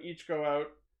swordsmen each go out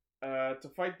to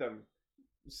fight them.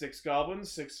 6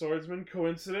 goblins, 6 swordsmen.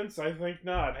 Coincidence? I think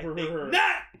not. I think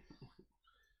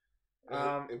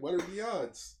not! And what are the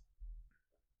odds?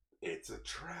 It's a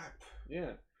trap.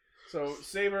 Yeah. So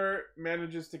Saber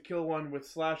manages to kill one with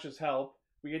Slash's help.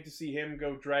 We get to see him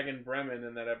go Dragon Bremen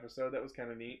in that episode. That was kind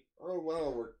of neat. Oh,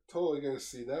 wow, we're totally going to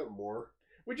see that more.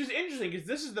 Which is interesting, because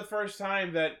this is the first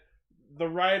time that the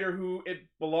writer who it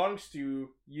belongs to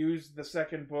used the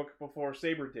second book before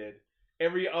Saber did.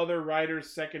 Every other writer's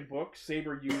second book,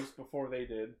 Saber used before they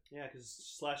did. Yeah,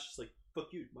 because Slash is like,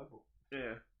 fuck you, my book.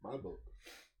 Yeah. My book.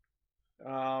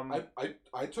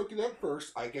 I took it up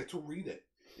first. I get to read it.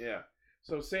 Yeah.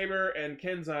 So Saber and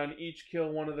Kenzan each kill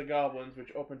one of the goblins,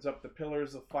 which opens up the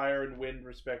pillars of fire and wind,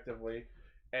 respectively.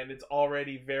 And it's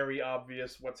already very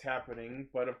obvious what's happening.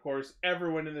 But of course,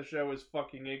 everyone in the show is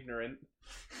fucking ignorant.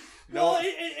 Well,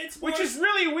 it's more... Which is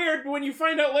really weird when you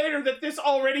find out later that this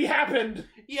already happened.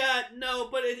 Yeah, no,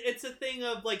 but it's a thing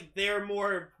of like they're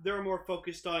more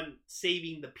focused on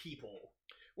saving the people.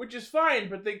 Which is fine,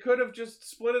 but they could have just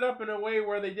split it up in a way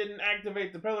where they didn't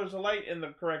activate the Pillars of Light in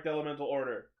the correct elemental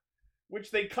order.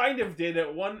 Which they kind of did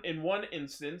in one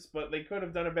instance, but they could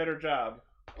have done a better job.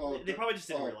 Oh, they probably just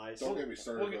didn't realize. Don't get me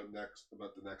started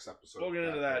about the next episode. We'll get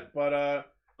into that, but I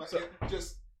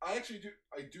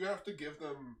do have to give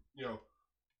them,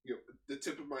 the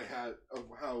tip of my hat of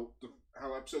how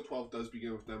episode 12 does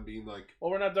begin with them being like,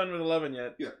 well, we're not done with 11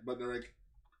 yet. Yeah, but they're like,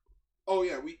 oh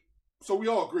yeah, we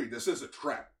all agree this is a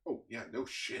trap. Oh yeah, no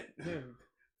shit.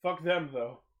 Fuck them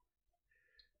though.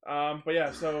 But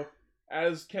yeah, so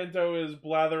as Kento is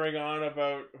blathering on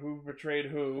about who betrayed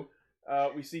who,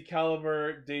 we see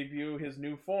Caliber debut his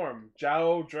new form,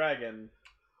 Zhao Dragon.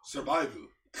 Survival.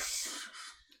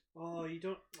 You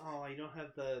don't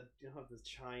have the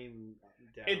chime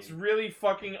down. It's really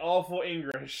fucking awful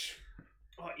English.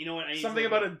 Oh, you know what? Something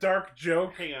about a dark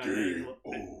joke. Hang on.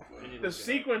 The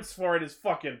sequence for it is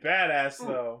fucking badass,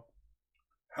 though.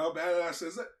 How badass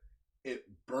is it? It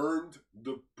burned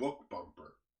the book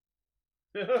bumper.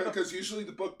 Because usually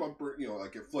the book bumper,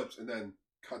 like it flips and then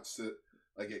cuts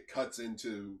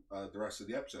into the rest of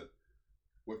the episode.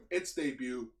 With its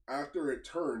debut, after it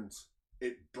turns,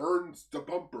 it burns the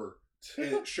bumper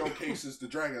and it showcases the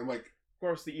dragon. I'm like, of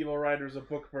course, the evil rider's a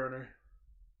book burner.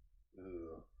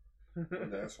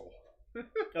 An asshole.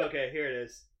 Okay, here it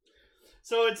is.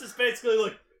 So it's just basically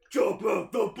like, jump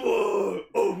out the book,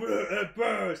 open it and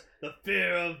burst, the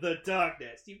fear of the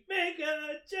darkness. You make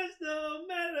a just no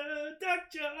matter,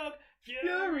 dark joke,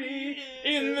 fury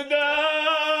in the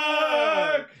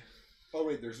dark. Oh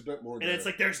wait, there's a bit more there. And it's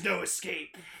like, there's no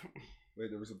escape. Wait,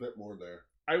 there was a bit more there.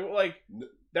 I like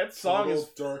that song Total is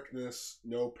darkness,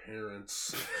 no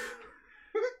parents.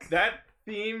 That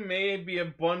theme may be a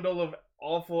bundle of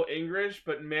awful English,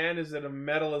 but man, is it a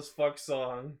metal as fuck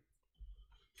song.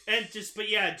 But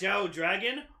yeah, Zhao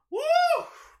Dragon, woo!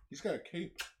 He's got a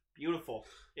cape. Beautiful.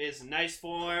 It is a nice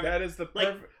form. That is the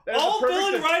perfect. All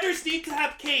villain riders need to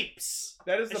have capes.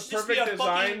 That is the perfect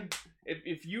design.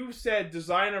 If you said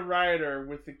design a rider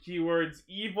with the keywords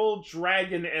evil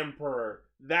dragon emperor,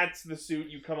 that's the suit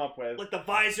you come up with. Like the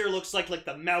visor looks like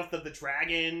the mouth of the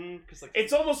dragon.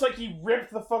 It's almost like he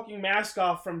ripped the fucking mask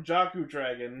off from Jakku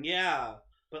Dragon. Yeah,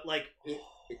 but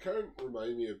it kind of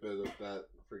reminded me a bit of that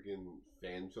freaking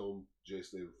fan film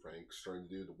Jason David Frank's trying to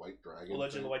do, the White Dragon.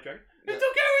 Legend of the White Dragon. Yeah. It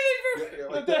took everything Yeah,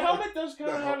 like the helmet does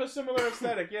kind of have a similar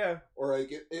aesthetic, yeah. Or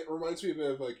like it reminds me a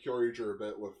bit of like Kyoryuger a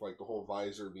bit with like the whole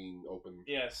visor being open.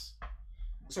 Yes.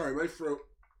 Sorry, my throat.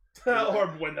 Or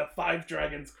when the 5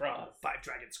 dragons cross. 5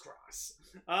 dragons cross.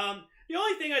 The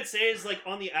only thing I'd say is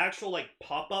on the actual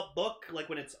pop-up book,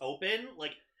 when it's open,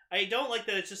 I don't like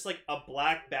that it's just a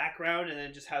black background and then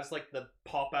it just has the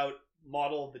pop-out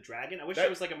model of the dragon. I wish it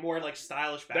was a more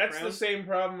stylish background. That's the same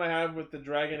problem I have with the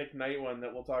Dragon Ignite one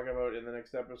that we'll talk about in the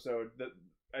next episode. That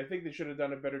I think they should have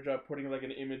done a better job putting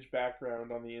an image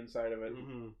background on the inside of it.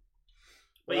 Mm-hmm.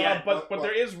 But yeah, but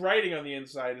there is writing on the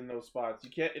inside in those spots. You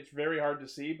can't. It's very hard to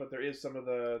see, but there is some of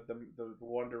the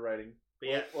wonder writing. But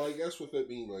yeah, well, I guess with it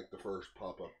being the first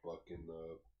pop-up book in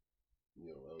the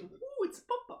it's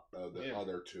pop-up. The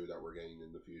other 2 that we're getting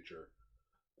in the future.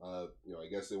 I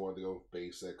guess they wanted to go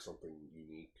basic, something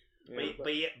unique.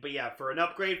 But yeah, for an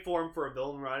upgrade form for a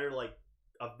villain rider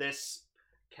of this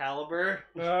caliber,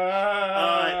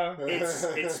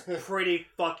 it's pretty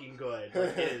fucking good.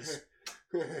 It is.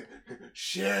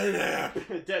 Shut up.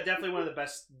 Definitely one of the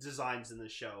best designs in the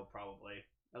show, probably,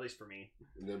 at least for me.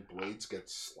 And then blades get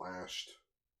slashed.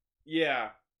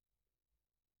 Yeah.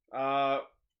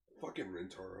 Fucking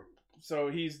Rintaro. So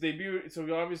he's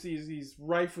obviously he's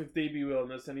rife with debut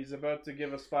illness, and he's about to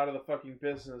give a spot of the fucking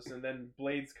business, and then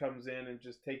Blades comes in and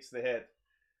just takes the hit.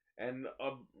 and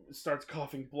starts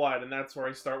coughing blood, and that's where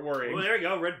I start worrying. Oh, there we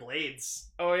go. Red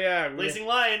Blades. Oh yeah, Blazing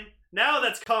Lion. Now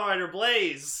that's Kamen Rider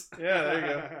Blaze. Yeah, there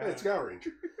you go. Hey, it's Gower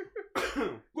Ranger.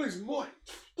 Blazing Light.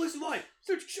 Blazing Lion.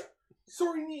 Search shot.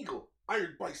 Soaring Eagle.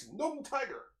 Iron Bison. Noble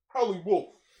Tiger. Howling Wolf.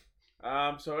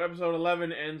 So episode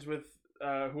 11 ends with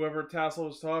whoever Tassel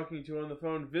was talking to on the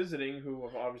phone visiting, who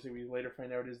obviously we later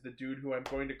find out is the dude who I'm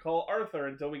going to call Arthur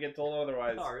until we get told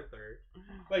otherwise. Arthur.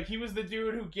 Like, he was the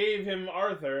dude who gave him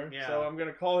Arthur, Yeah. so I'm going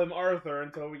to call him Arthur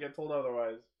until we get told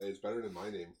otherwise. Hey, it's better than my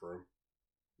name for him.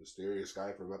 Mysterious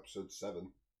guy from episode 7.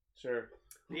 Sure.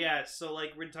 Yeah, so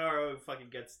like Rintaro fucking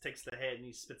takes the hit and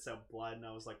he spits out blood, and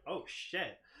I was like, oh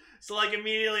shit. So like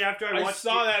immediately after I watched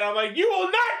saw that, I'm like, you will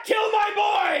not kill my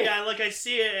boy! Yeah, like I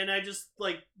see it and I just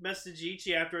like message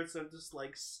Ichi afterwards. I'm just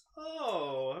like, so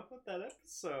how about that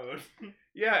episode?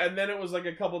 Yeah, and then it was like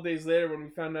a couple days later when we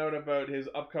found out about his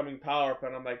upcoming power-up,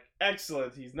 and I'm like,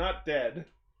 excellent, he's not dead.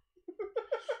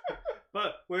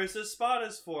 But where's the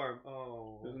Spada's form?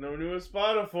 Oh, There's no new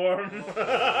Espada form.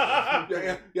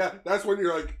 Yeah, that's when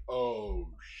you're like, oh,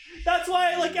 that's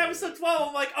why like episode 12.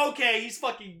 I'm like, okay, he's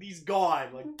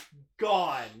gone, like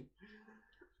gone.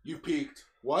 You peaked.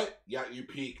 What? Yeah, you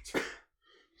peaked.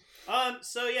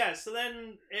 So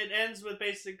then it ends with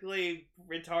basically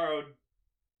Rintaro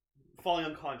falling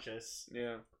unconscious.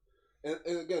 Yeah. And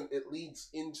again, it leads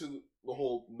into the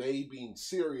whole May being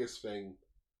serious thing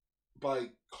by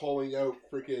calling out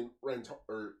freaking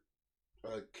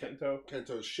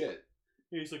Kento's shit.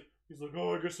 Yeah, he's like,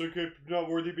 oh, I guess I'm not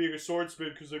worthy of being a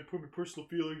swordsman because I put my personal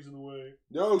feelings in the way.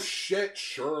 No shit, Oh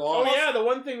Sherlock. yeah, the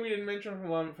one thing we didn't mention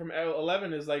from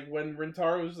 11 is like when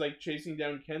Rintaro was like chasing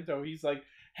down Kento, he's like,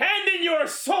 hand in your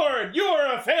sword, you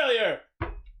are a failure.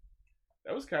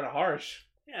 That was kind of harsh.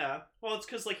 Yeah, well, it's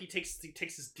because like he takes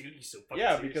his duty so fucking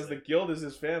Yeah, seriously. because the guild is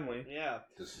his family. Yeah,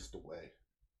 This is the way.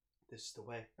 this is the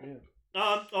way.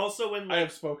 Yeah. Also when I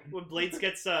have spoken. when Blades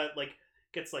takes the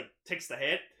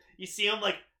hit, you see him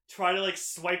like try to like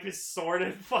swipe his sword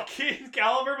at fucking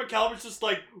Caliber, but Caliber's just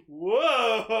like,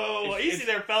 whoa, easy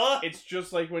there, fella. It's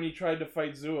just like when he tried to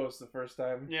fight Zuos the first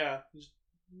time. Yeah.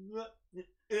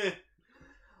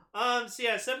 So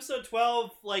it's episode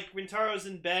 12, like, Rintaro's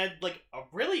in bed, like, a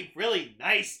really, really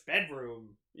nice bedroom.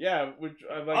 Yeah, which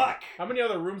I'm like, Fuck! how many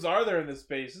other rooms are there in this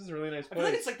space? This is a really nice I place. feel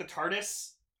like it's like the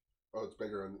TARDIS. Oh, it's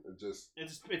bigger on just.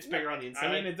 It's bigger on the inside.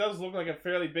 I mean, it does look like a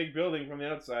fairly big building from the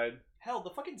outside. Hell, the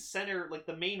fucking center, like,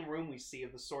 the main room we see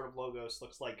of the Sword of Logos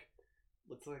looks like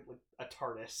a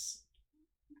TARDIS.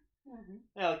 Mm-hmm.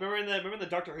 Yeah, like remember in the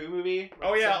Doctor Who movie?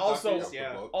 Oh, yeah, Seven also- Doctors?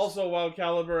 Yeah. Also, while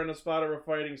Caliber and Espada were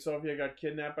fighting, Sophia got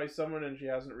kidnapped by someone, and she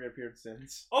hasn't reappeared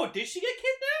since. Oh, did she get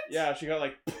kidnapped? Yeah, she got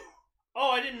like,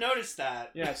 Oh, I didn't notice that.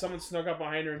 yeah, someone snuck up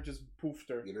behind her and just poofed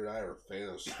her. Either that or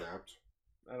Thanos snapped.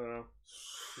 I don't know.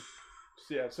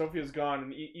 So, yeah, Sophia's gone,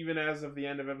 and even as of the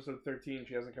end of episode 13,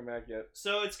 she hasn't come back yet.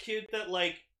 So it's cute that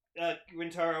like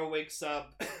Rintaro wakes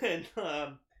up and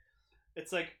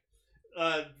it's like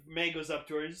May goes up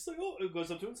to her and just like, oh, it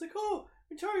goes up to him, it's like, oh,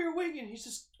 Rintaro, you're awake, and he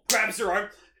just grabs her arm.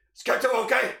 Is Kento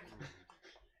okay?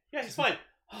 Yeah, he's fine.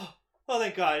 Oh,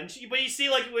 thank God. And but you see,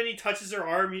 like when he touches her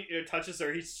arm, touches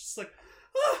her, he's just like,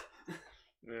 ah.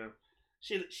 Yeah.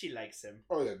 She likes him.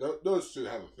 Oh yeah, those two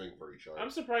have a thing for each other.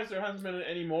 I'm surprised there hasn't been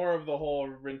any more of the whole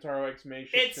Rintaro X May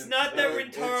shit. It's since not that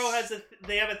it's- Rintaro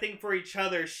they have a thing for each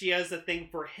other. She has a thing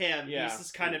for him. Yeah, He's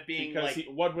just kind of being because like,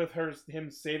 what with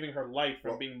him saving her life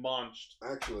from Well- being launched.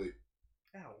 Actually,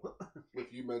 ow.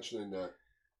 with you mentioning that,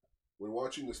 when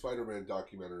watching the Spider-Man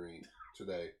documentary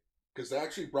today, because they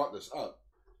actually brought this up,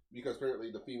 because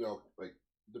apparently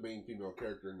the main female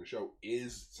character in the show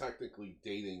is technically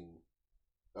dating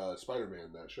Spider-Man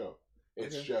in that show.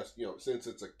 It's Okay. just, since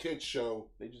it's a kid's show,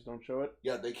 They just don't show it.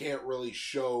 yeah, they can't really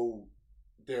show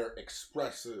their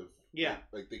expressive. Yeah.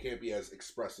 Like, they can't be as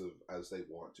expressive as they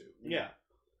want to. Yeah.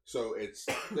 So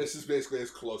this is basically as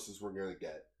close as we're going to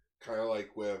get. Kind of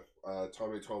like with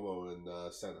Tomitomo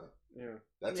and Senna. Yeah.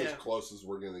 That's Yeah. as close as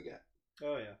we're going to get.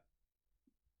 Oh yeah.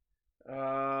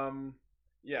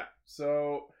 Yeah,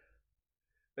 so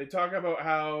they talk about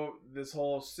how this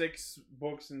whole 6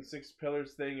 books and 6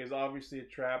 pillars thing is obviously a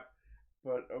trap,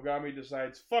 but Ogami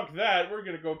decides, fuck that, we're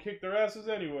gonna go kick their asses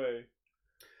anyway.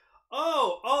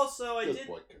 Oh, also Good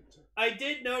boy, Kenta. I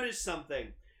did notice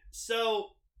something. So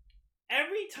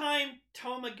every time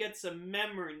Toma gets a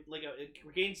memory,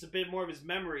 regains a bit more of his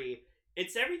memory,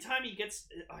 it's every time he gets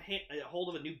a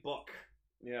hold of a new book.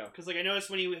 Yeah. Because I noticed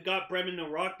when he got Bremen no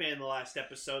Rock Band the last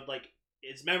episode,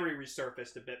 his memory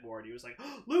resurfaced a bit more, and he was like,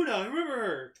 oh, Luna, I remember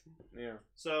her. Yeah.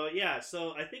 So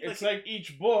so I think It's like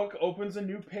each book opens a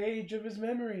new page of his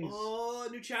memories. oh,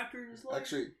 a new chapter in his life.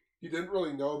 Actually, he didn't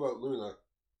really know about Luna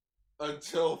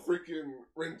until freaking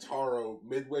Rintaro,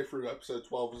 midway through episode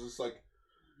 12, was just like,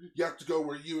 you have to go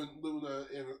where you and Luna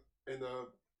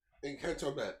and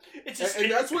Kento met.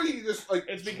 And that's when he just like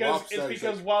it's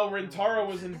because while Rintaro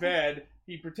was in bed,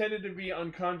 he pretended to be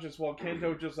unconscious while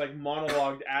Kento just like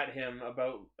monologued at him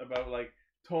about like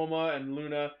Toma and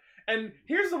Luna. And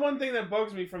here's the one thing that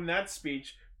bugs me from that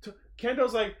speech.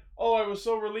 Kento's like, "Oh, I was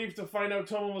so relieved to find out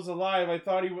Toma was alive. I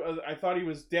thought he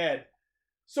was dead."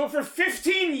 So for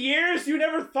 15 years, you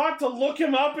never thought to look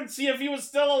him up and see if he was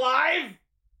still alive?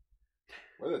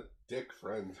 What a dick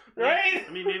friend. Right?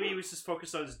 I mean, maybe he was just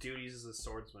focused on his duties as a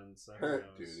swordsman. So who knows?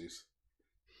 Duties.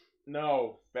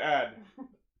 No, bad.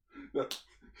 No,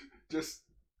 just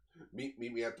meet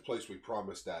me at the place we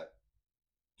promised at.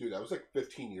 Dude, that was like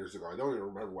 15 years ago. I don't even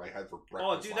remember what I had for breakfast.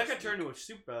 Oh, dude, that got turned into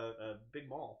a big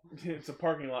mall. It's a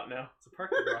parking lot now. It's a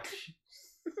parking garage.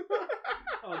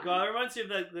 Oh god, it reminds me of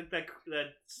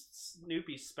that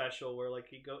Snoopy special where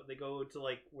like they go to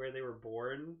like where they were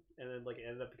born and then like it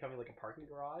ended up becoming like a parking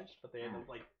garage, but they end up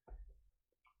like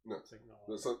no.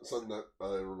 Something that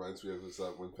reminds me of is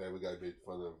when Family Guy made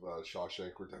fun of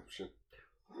Shawshank Redemption,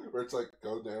 where it's like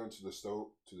go down to the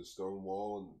stone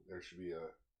wall and there should be a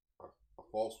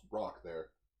false rock there.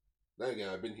 Then again,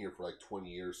 I've been here for like 20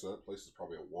 years, so that place is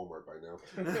probably a Walmart by now.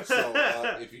 So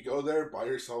if you go there, buy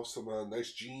yourself some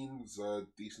nice jeans,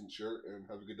 decent shirt, and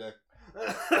have a good day.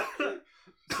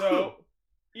 So,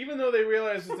 even though they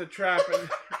realize it's a trap,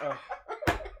 and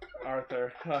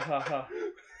Arthur,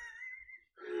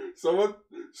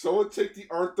 someone take the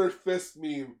Arthur Fist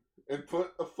meme and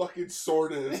put a fucking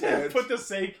sword in his hand. Put the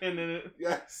Seiken in it.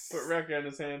 Yes. Put Rekka in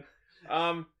his hand.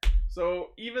 So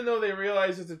even though they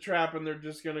realize it's a trap and they're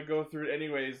just gonna go through it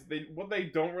anyways, what they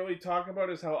don't really talk about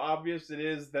is how obvious it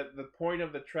is that the point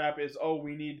of the trap is,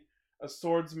 we need a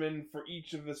swordsman for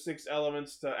each of the 6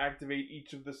 elements to activate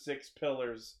each of the 6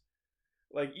 pillars.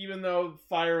 Like, even though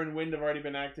fire and wind have already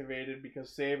been activated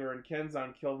because Saber and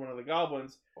Kenzan killed one of the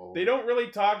goblins, they don't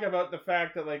really talk about the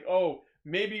fact that, like,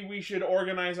 maybe we should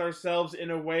organize ourselves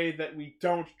in a way that we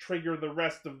don't trigger the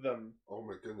rest of them. Oh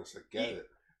my goodness, I get it.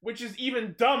 Which is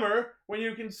even dumber when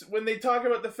they talk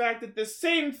about the fact that the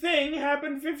same thing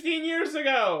happened 15 years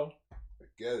ago. I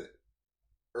get it.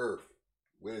 Earth,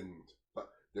 wind.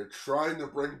 They're trying to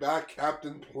bring back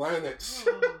Captain Planet.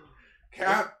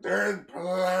 Captain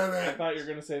Planet! I thought you were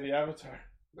going to say the Avatar.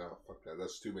 No, fuck that.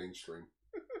 That's too mainstream.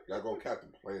 Gotta go Captain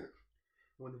Planet.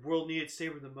 When the world needed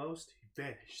Saber the most, he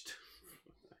vanished.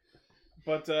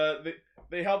 But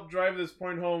they help drive this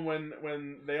point home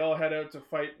when they all head out to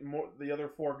fight the other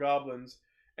 4 goblins,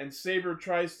 and Saber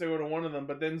tries to go to one of them,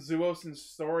 but then Zuos and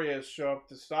Storius show up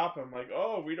to stop him, like,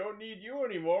 we don't need you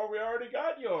anymore, we already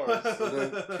got yours.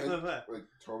 And then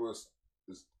Thomas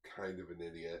is kind of an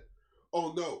idiot.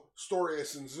 Oh no,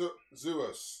 Storius and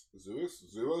Zuos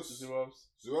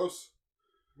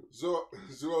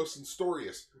and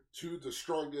Storius, 2 of the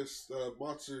strongest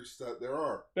monsters that there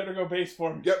are. Better go base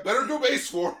form. Yeah, better go base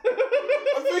form.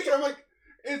 I'm like,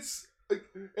 it's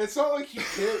not like he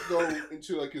can't go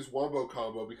into like his wombo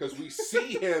combo because we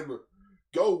see him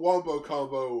go wombo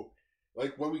combo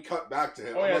like when we cut back to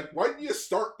him. I'm like, why didn't you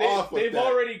start off with that? They've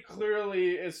already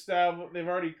clearly established. They've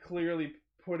already clearly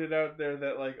put it out there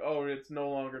that like, it's no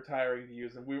longer tiring to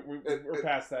use him. We're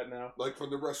past that now. Like from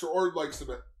the wrestler, or like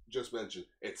just mentioned,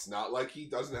 it's not like he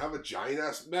doesn't have a giant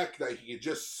ass mech that he can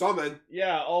just summon.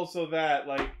 Yeah, also that,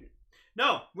 like...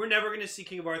 No, we're never going to see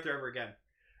King of Arthur ever again.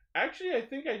 Actually, I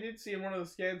think I did see in one of the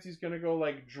scans he's going to go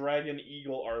like Dragon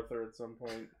Eagle Arthur at some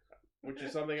point. Which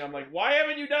is something I'm like, why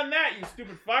haven't you done that, you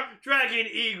stupid fuck? Dragon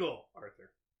Eagle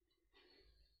Arthur.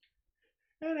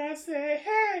 And I say,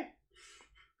 hey!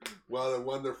 What a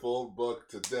wonderful book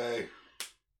today.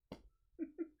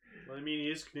 Well, I mean, he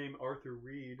is named Arthur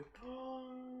Reed.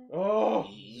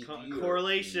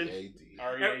 Correlation.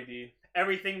 R-E-A-D.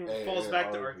 Everything falls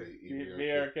back to Arthur.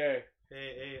 V-R-K.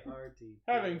 A-A-R-D.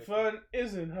 Having fun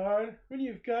isn't hard when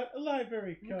you've got a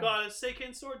library card. You got a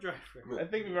Seiken sword driver. I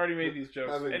think we've already made these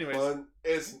jokes. Having Anyways. fun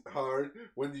isn't hard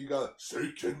when you got a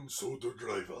Seiken sword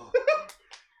driver.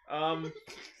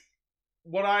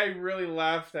 What I really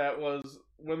laughed at was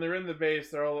when they're in the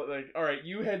base, they're all like, alright,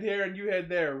 you head here and you head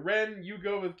there. Ren, you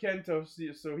go with Kento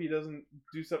so he doesn't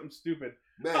do something stupid.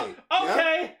 May.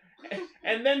 Okay! Yeah?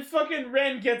 And then fucking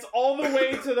Ren gets all the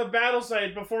way to the battle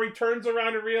site before he turns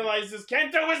around and realizes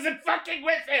Kento isn't fucking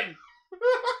with him!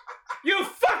 You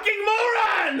fucking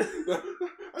moron!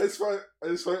 I just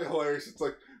find it hilarious. It's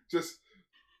like, just,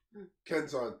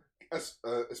 Kenzan,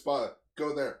 Espada,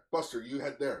 go there. Buster, you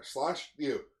head there. Slash,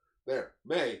 you. There.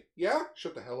 May, yeah?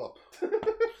 Shut the hell up.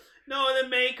 No, and then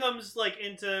May comes, like,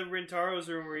 into Rintaro's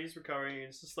room where he's recovering, and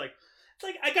it's just like, It's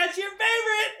like, I got your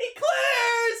favorite!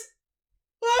 Eclairs!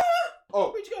 Ah!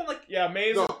 Oh, Where'd you go? I'm like, Yeah,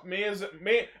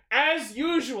 May, as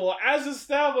usual, as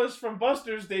established from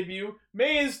Buster's debut,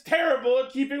 May is terrible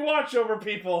at keeping watch over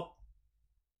people.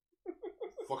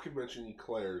 fucking mention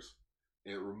Eclairs.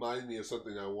 It reminded me of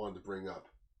something I wanted to bring up.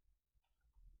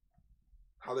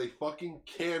 How they fucking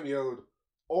cameoed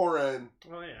Oren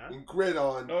oh yeah. and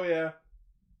Gridon, Oh yeah,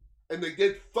 and they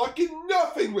did fucking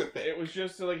nothing with it. it was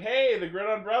just like, hey, the Grid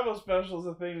on Bravo special's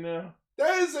a thing now.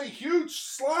 That is a huge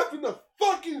slap in the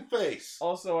fucking face.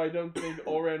 Also, I don't think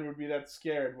Oren would be that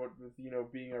scared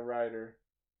with being a rider.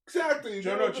 Exactly.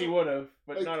 Jonochi would have,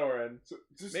 but like, not Oren. So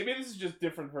just, Maybe this is just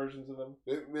different versions of them.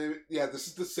 maybe, yeah, this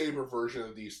is the Saber version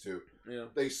of these two. Yeah.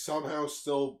 They somehow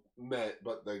still met,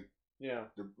 but they're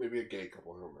maybe a gay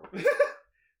couple. I don't know.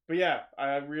 But yeah,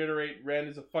 I reiterate, Ren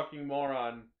is a fucking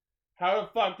moron. How the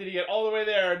fuck did he get all the way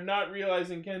there and not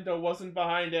realizing Kento wasn't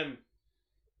behind him?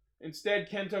 Instead,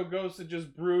 Kento goes to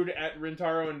just brood at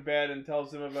Rintaro in bed and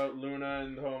tells him about Luna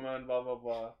and Homa and blah blah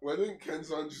blah. Why didn't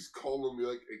Kenzan just call him and be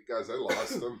like, hey guys, I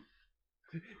lost him?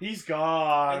 He's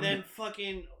gone. And then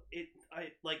fucking,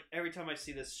 like, every time I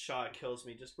see this shot, it kills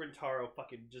me. Just Rintaro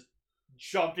fucking just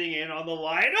jumping in on the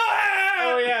line. Ah!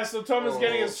 Oh yeah, so Toma's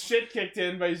getting his shit kicked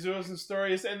in by Zeus and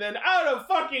Storius, and then out of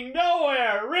fucking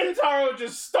nowhere, Rintaro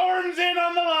just storms in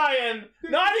on the lion,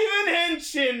 not even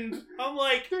henchinned. I'm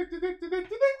like, yeah,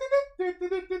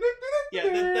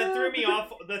 that threw me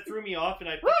off. That threw me off, and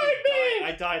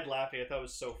I died laughing. I thought it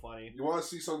was so funny. You want to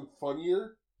see something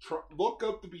funnier? Look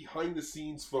up the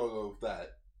behind-the-scenes photo of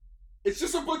that. It's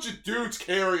just a bunch of dudes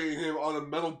carrying him on a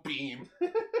metal beam.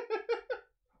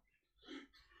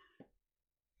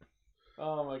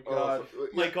 Oh my god.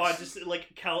 My god, just like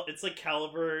it's like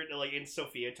Caliber like in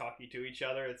Sophia talking to each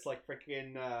other. It's like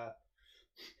freaking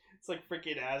it's like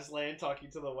freaking Aslan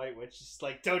talking to the White Witch. Just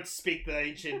like, don't speak the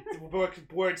ancient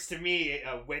words to me,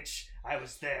 witch. I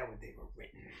was there when they were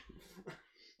written.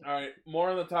 Alright,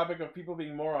 more on the topic of people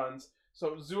being morons.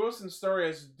 So Zeus and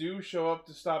Storius do show up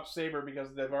to stop Saber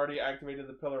because they've already activated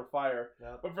the Pillar of Fire.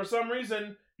 Yep. But for some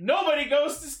reason, nobody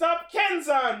goes to stop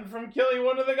Kenzan from killing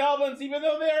one of the goblins, even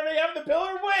though they already have the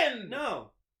Pillar of Wind!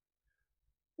 No,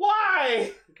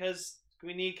 Why? because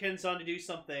we need Kenzan to do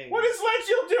something. What is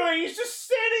Lechiel doing? He's just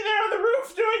standing there on the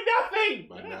roof doing nothing!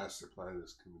 My master plan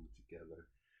is coming together.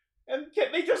 And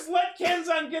they just let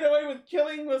Kenzan get away with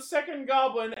killing the second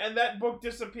goblin, and that book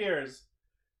disappears.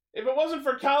 If it wasn't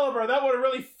for Caliber, that would have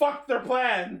really fucked their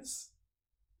plans.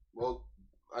 Well,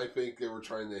 I think they were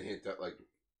trying to hint that, like,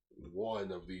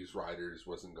 one of these riders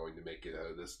wasn't going to make it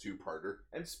out of this two-parter.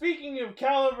 And speaking of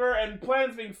Caliber and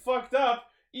plans being fucked up,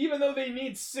 even though they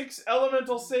need 6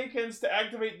 elemental Seikens to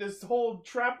activate this whole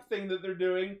trap thing that they're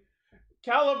doing,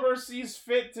 Caliber sees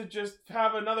fit to just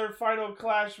have another final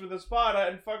clash with Espada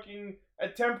and fucking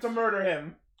attempt to murder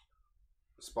him.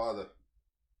 Espada.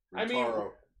 I mean,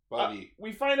 Rintaro, buddy.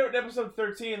 We find out in episode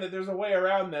 13 that there's a way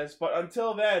around this, but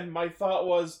until then, my thought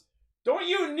was, don't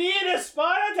you need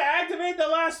Espada to activate the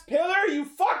last pillar, you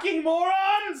fucking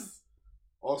morons?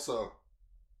 Also,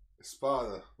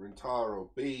 Espada, Rintaro,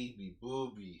 baby,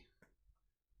 booby.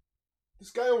 This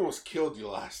guy almost killed you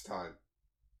last time.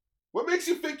 What makes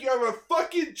you think you have a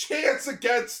fucking chance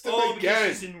against him again?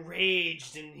 Because he's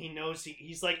enraged and he knows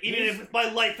he's like, even if with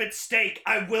my life at stake,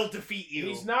 I will defeat you.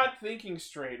 He's not thinking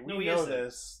straight. We know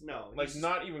this. No, like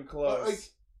not even close.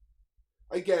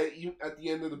 I get it. At the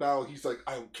end of the battle, he's like,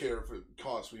 I don't care if it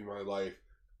costs me my life.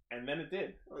 And then it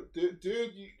did.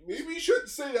 Dude, maybe you shouldn't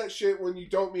say that shit when you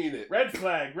don't mean it. Red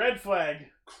flag, red flag.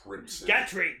 Crimson.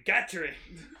 Gatry.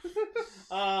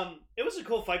 It was a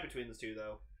cool fight between the two,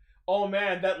 though. Oh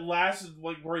man, that last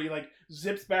like where he like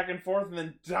zips back and forth and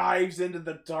then dives into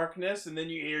the darkness, and then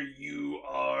you hear "You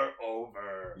are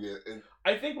over." Yeah, and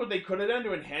I think what they could have done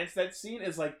to enhance that scene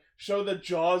is like show the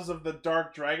jaws of the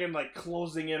dark dragon like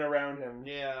closing in around him.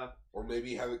 Yeah. Or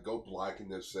maybe have it go black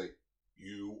and then say,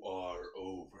 "You are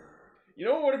over." You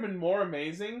know what would have been more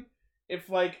amazing if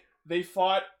like they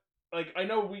fought. Like I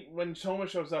know when Toma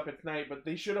shows up at night, but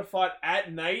they should have fought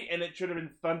at night, and it should have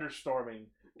been thunderstorming.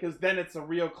 Because then it's a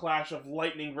real clash of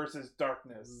lightning versus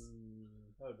darkness.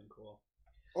 That would have been cool.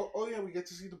 Oh yeah, we get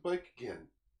to see the bike again.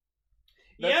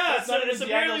 That's so not even it's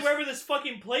apparently Diago's... wherever this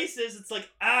fucking place is, it's like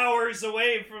hours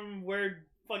away from where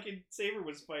fucking Saber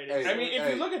was fighting. Hey, I mean,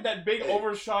 if you look at that big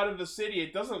overshot of the city,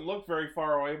 it doesn't look very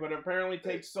far away, but it apparently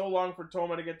takes so long for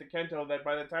Toma to get to Kento that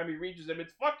by the time he reaches him,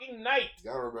 it's fucking night!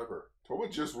 You gotta remember, Toma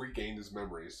just regained his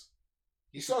memories.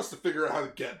 He still has to figure out how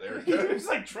to get there. He was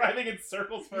like driving in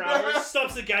circles for Hours. hours. Stops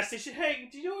at the gas station. Hey,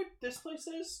 do you know what this place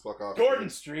is? Fuck off. Gordon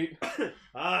Street.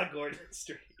 Gordon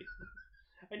Street.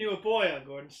 I knew a boy on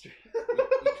Gordon Street.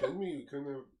 You kidding me? You couldn't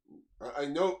have. I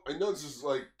know this is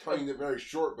like cutting it very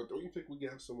short, but don't you think we can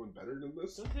have someone better than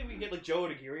this? Don't you think we can get like Joe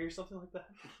Odagiri or something like that?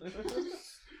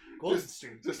 Golden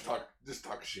Street. Just talk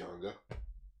Shianga.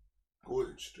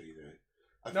 Gordon Street, eh?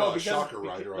 I thought a Shocker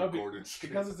Rider on Gordon Street.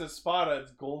 Because it's Espada,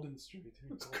 it's Golden Street.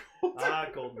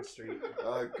 Golden Street.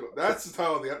 That's the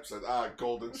title of the episode.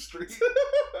 Golden Street.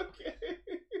 Okay.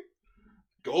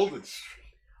 Golden Street.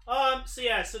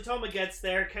 So Toma gets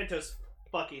there. Kento's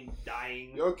fucking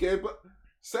dying. Okay, but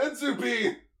Senzu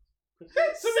Bean!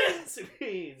 Senzu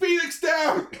Bean! Phoenix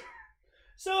down!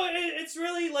 So it's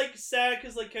really like sad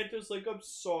because like Kento's like, I'm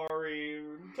sorry.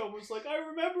 And Tomo's like, I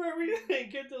remember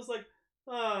everything. Kento's like,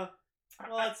 well,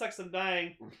 that sucks. I'm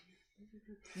dying.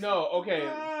 No, okay.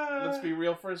 Let's be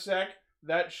real for a sec.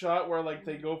 That shot where like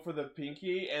they go for the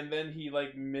pinky and then he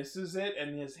like misses it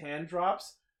and his hand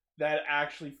drops. That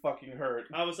actually fucking hurt.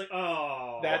 I was like,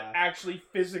 oh. That actually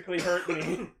physically hurt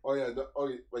me.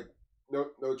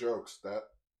 No jokes. That,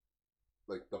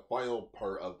 like, the final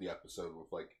part of the episode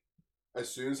with, like,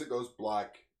 as soon as it goes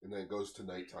black and then it goes to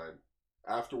nighttime,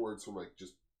 afterwards from, like,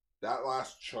 just that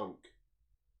last chunk,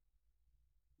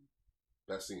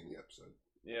 best scene in the episode.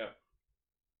 Yeah.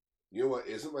 You know what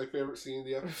isn't my favorite scene in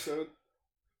the episode?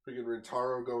 Freaking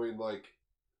Rintaro going, like,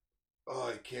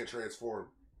 oh, I can't transform.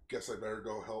 Guess I better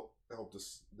go help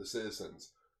the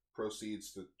citizens.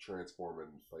 Proceeds to transform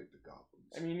and fight the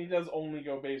goblins. I mean, he does only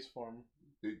go base form.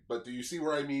 But do you see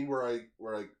where I mean? Where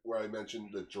I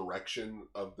mentioned the direction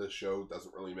of the show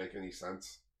doesn't really make any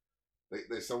sense.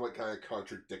 They somewhat kind of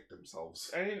contradict themselves.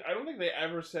 I mean, I don't think they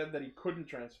ever said that he couldn't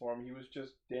transform. He was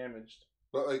just damaged.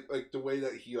 But like the way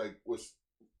that he like was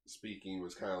speaking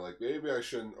was kind of like, maybe I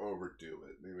shouldn't overdo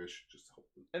it. Maybe I should just help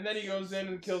them. And then he goes in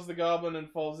and kills the goblin and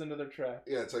falls into their trap.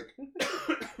 Yeah, it's like,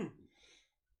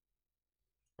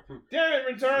 damn it,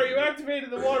 Rintaro! You activated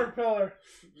the water pillar.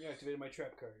 You activated my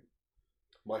trap card.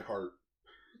 my heart.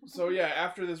 So yeah,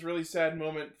 after this really sad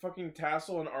moment, fucking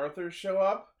Tassel and Arthur show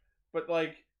up, but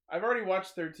like I've already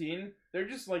watched 13. They're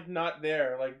just like not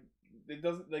there. Like it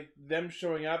doesn't like them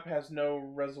showing up has no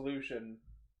resolution.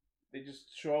 They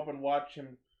just show up and watch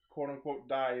him quote unquote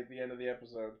die at the end of the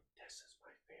episode. This is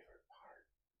my favorite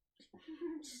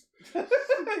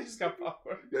part. He just got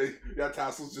popcorn. Yeah,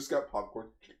 Tassel's just got popcorn.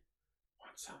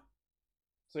 Want some?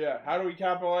 So yeah, how do we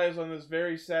capitalize on this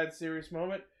very sad, serious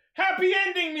moment? Happy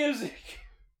ending music!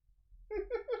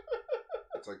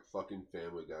 It's like fucking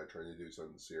Family Guy trying to do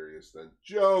something serious, then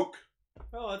joke!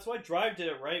 Oh, that's why Drive did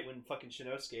it right when fucking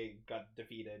Shinosuke got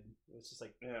defeated. It was just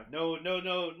like, Yeah.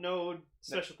 no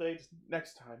special things.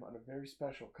 Next time on a very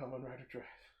special Kamen Rider Drive.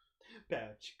 Bow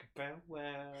chicka bow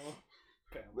wow.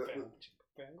 Bow bow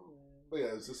chicka bow wow. But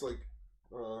yeah, it's just like,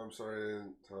 oh, I'm sorry I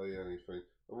didn't tell you anything.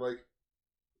 I'm like,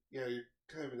 yeah, you're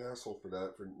kind of an asshole for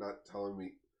that, for not telling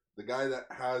me. The guy that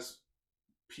has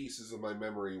pieces of my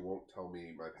memory won't tell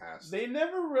me my past. They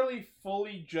never really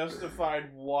fully justified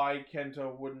why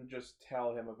Kento wouldn't just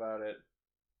tell him about it.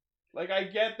 Like, I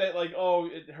get that, like, oh,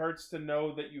 it hurts to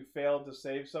know that you failed to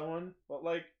save someone, but,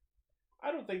 like,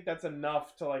 I don't think that's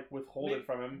enough to, like, withhold it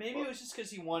from him. Maybe it was just because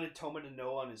he wanted Toma to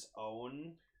know on his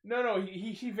own. No,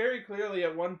 he very clearly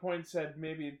at one point said,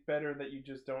 maybe it's better that you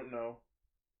just don't know.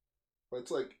 But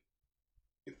it's like,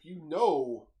 if you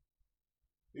know,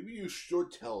 maybe you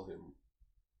should tell him.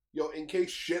 Yo, in case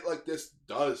shit like this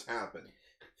does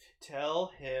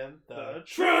Tell him the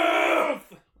truth!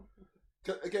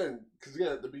 Again, because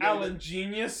again, at the beginning... Alan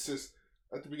Genius? Just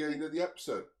at the beginning of the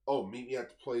episode. Oh, meet me at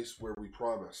the place where we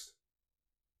promised.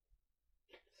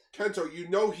 Kento, you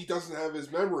know he doesn't have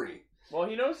his memory. Well,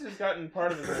 he knows he's gotten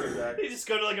part of his memory back. They just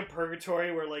go to like a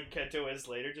purgatory where like Kento is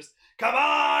later. Just, come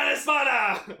on,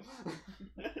 Espada!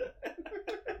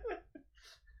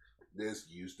 This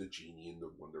used the genie in the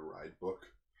Wonder Ride book.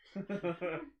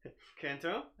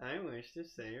 Kento, I wish to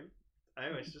save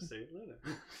Luna.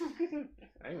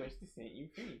 I wish to set you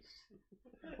free.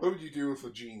 What would you do with a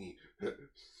genie?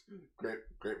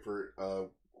 Great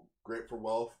for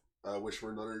wealth. Wish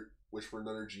for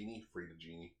another genie. Free the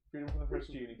genie. Freedom for the first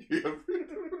genie.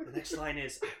 The next line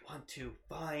is, I want to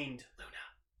find Luna.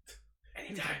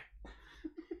 Anytime.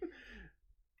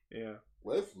 Yeah.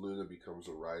 What if Luna becomes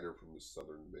a rider from the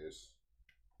southern base?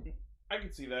 I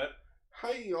could see that.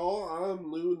 Hi y'all,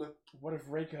 I'm Luna. What if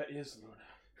Reika is Luna?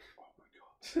 Oh my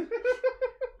god.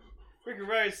 Ricky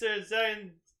Rice says, I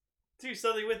can do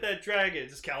something with that dragon.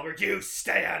 Just Caliber, you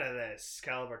stay out of this.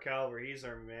 Caliber, he's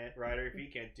our rider. If he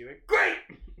can't do it, great!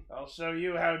 I'll show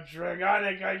you how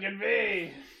dragonic I can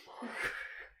be.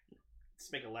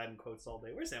 Just make Aladdin quotes all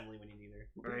day. Where's Emily when you need her?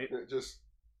 Right. Just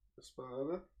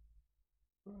Espada.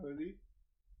 Ready.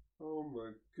 Oh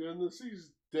my goodness,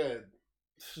 he's dead.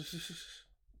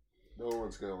 No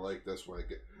one's gonna like this one.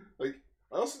 Like,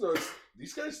 I also noticed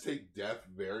these guys take death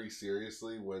very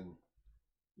seriously when,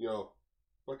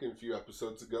 fucking a few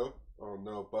episodes ago, oh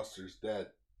no, Buster's dead.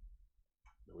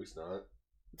 No, he's not.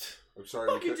 I'm sorry.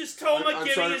 Fucking just Toma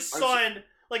giving his son,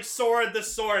 like, Sora the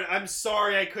sword. I'm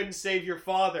sorry I couldn't save your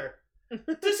father.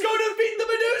 Just go defeat the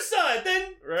Medusa,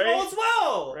 then all's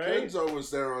well. Right? Kenzo was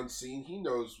there on scene. He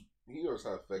knows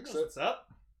how to fix it. What's up?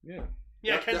 Yeah.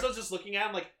 Yeah, Kenzo's just looking at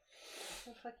him like,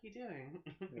 what the fuck are you doing?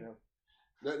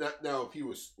 Yeah. Now, if he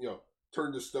was,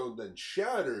 turned to stone then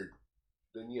shattered,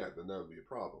 then that would be a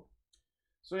problem.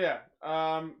 So yeah,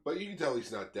 but you can tell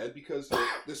he's not dead because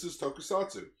this is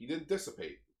Tokusatsu. He didn't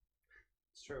dissipate.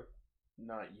 It's true.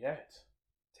 Not yet.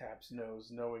 Taps nose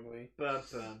knowingly.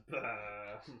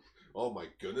 Oh my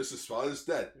goodness, his father's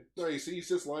dead. No, you see, he's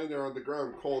just lying there on the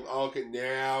ground cold. Oh, okay,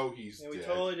 now he's dead. We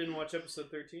totally didn't watch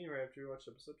episode 13 right after we watched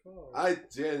episode 12. I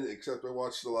didn't, except I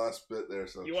watched the last bit there.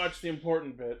 So You watched the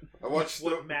important bit. I watched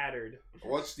what mattered. I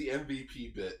watched the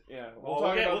MVP bit. Yeah,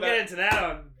 We'll get into that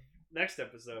on next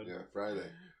episode. Yeah, Friday.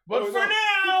 But for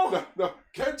now, no,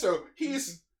 Kento,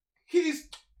 he's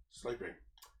sleeping.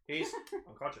 He's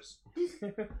unconscious.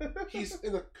 He's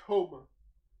in a coma.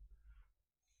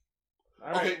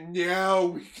 All right. Okay, now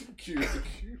we can cue the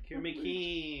cue.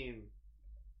 Keen.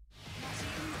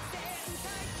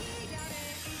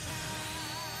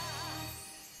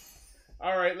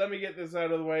 All right, let me get this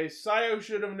out of the way. Sayo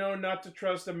should have known not to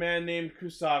trust a man named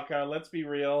Kusaka. Let's be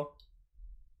real.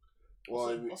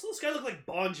 Well, Also, this guy looked like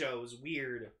Bonjo. It was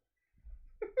weird.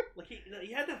 Like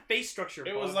he had the face structure.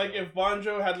 It was like if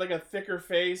Bonjo had like a thicker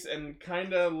face and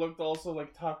kind of looked also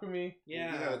like Takumi.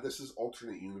 Yeah, this is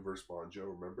alternate universe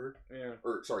Bonjo. Remember? Yeah.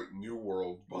 Or sorry, New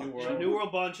World Bonjo. New World. New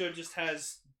World Bonjo just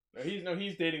has.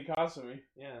 He's dating Kasumi.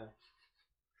 Yeah.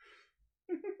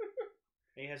 and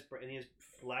he has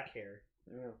black hair.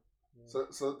 Yeah.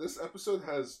 So this episode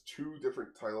has two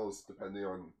different titles depending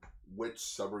on which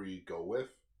subber you go with.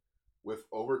 With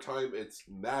Overtime, it's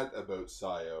Mad About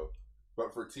Sayo,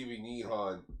 but for TV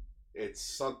Nihon, it's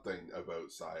Something About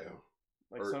Sayo.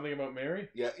 Like something about Mary?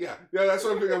 Yeah. That's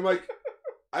what I'm thinking. I'm like,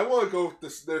 I want to go with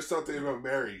this. There's Something About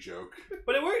Mary joke.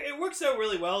 But it works out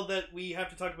really well that we have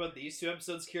to talk about these two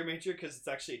episodes, Cure Major, because it's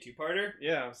actually a two-parter.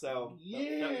 Yeah. So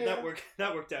yeah, that worked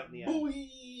out in the end. Boy.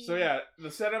 So yeah,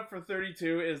 the setup for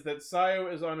 32 is that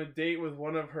Sayo is on a date with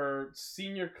one of her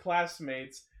senior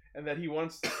classmates, and that he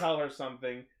wants to tell her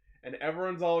something. And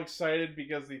everyone's all excited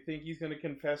because they think he's going to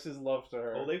confess his love to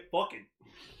her. Oh, they fucking.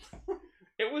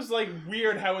 It was like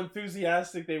weird how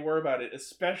enthusiastic they were about it,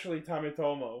 especially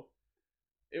Tametomo.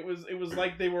 It was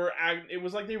like they were it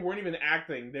was like they weren't even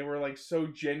acting. They were like so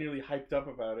genuinely hyped up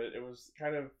about it. It was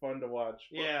kind of fun to watch.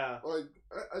 Yeah. Well,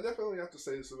 I definitely have to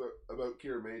say this about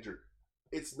Cure Major.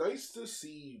 It's nice to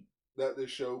see that the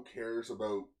show cares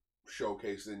about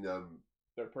showcasing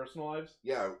their personal lives.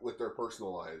 Yeah, with their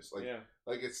personal lives. Like, yeah.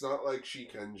 Like, it's not like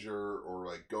Shikenger or,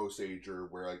 like, Go-Sager,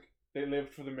 where, like... They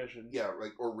lived for the mission. Yeah,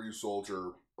 like, or Ryu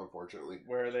Soldier, unfortunately.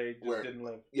 Where they just didn't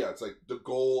live. Yeah, it's like, the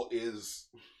goal is...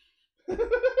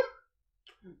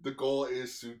 the goal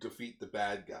is to defeat the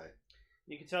bad guy.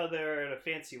 You can tell they're at a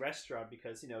fancy restaurant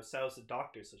because, Sao's a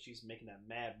doctor, so she's making that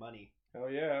mad money. Hell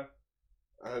yeah.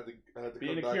 I had to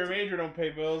Being a Cure Major don't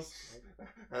pay bills.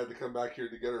 I had to come back here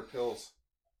to get her pills.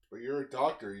 But you're a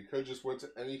doctor. You could have just went to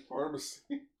any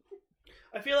pharmacy.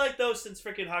 I feel like, though, since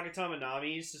freaking Hakutama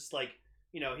Nami's just, like,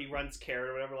 he runs Carrot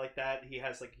or whatever like that,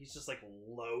 he's just, like,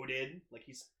 loaded. Like,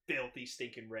 he's filthy,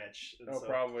 stinking rich. And so,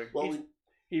 probably. Well,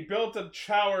 he built a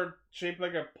tower shaped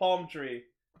like a palm tree.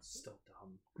 Still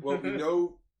dumb. Well, we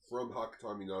know from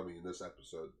Hakutami Nami in this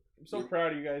episode. I'm so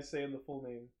proud of you guys saying the full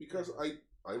name. Because I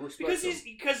respect him.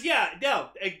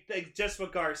 Just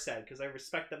what Gar said, because I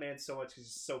respect the man so much because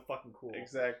he's so fucking cool.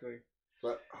 Exactly.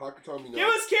 But Hakutami Nami... He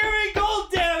was carrying gold,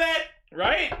 damn it!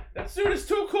 Right? That suit is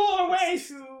too cool to waste!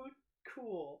 Too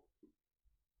cool.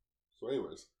 So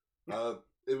anyways,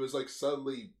 it was like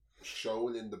suddenly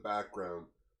shown in the background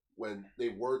when they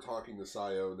were talking to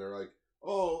Sayo, and they're like,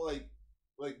 oh,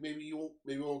 like maybe you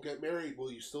won't get married.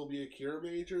 Will you still be a Cure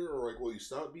Major? Or like, will you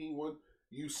stop being one?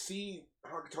 You see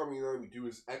Hakutami Nami do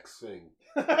his X thing.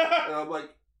 And I'm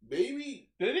like, maybe...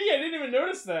 Did he? I didn't even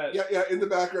notice that. Yeah, in the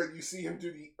background you see him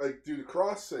do the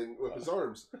cross thing with his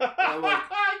arms. And I'm like,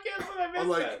 I can't believe I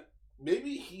missed that.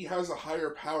 maybe he has a higher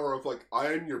power of like,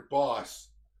 I am your boss.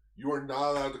 You are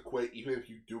not allowed to quit even if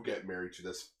you do get married to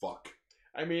this fuck.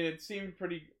 I mean, it seemed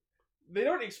pretty... They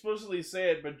don't explicitly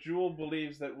say it, but Jewel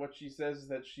believes that what she says is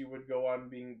that she would go on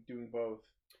doing both.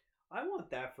 I want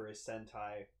that for a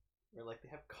Sentai, where, like, they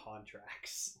have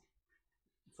contracts.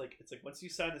 It's like once you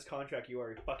sign this contract, you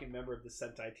are a fucking member of the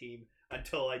Sentai team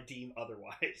until I deem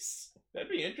otherwise. That'd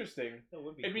be interesting. That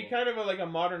would be. It'd cool. be kind of like a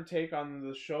modern take on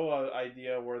the Showa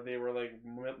idea where they were like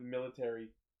military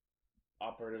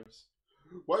operatives.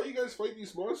 Why do you guys fight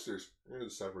these monsters? The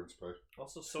severance pay.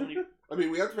 Also, so many. I mean,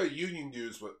 we have to pay union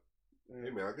dues, but hey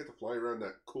man, I get to fly around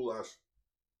that cool ass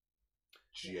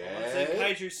jet.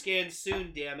 Kaiju scan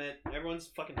soon, damn it! Everyone's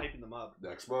fucking hyping them up.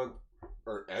 Next month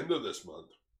or end of this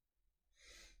month.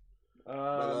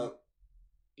 But,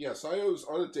 yeah, Sayo's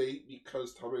on a date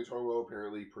because Tometomo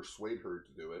apparently persuaded her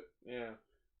to do it. Yeah.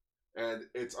 And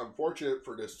it's unfortunate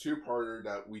for this two-parter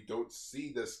that we don't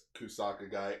see this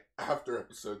Kusaka guy after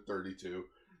episode 32.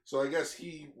 So I guess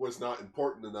he was not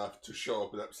important enough to show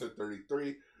up in episode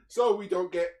 33. So we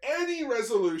don't get any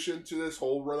resolution to this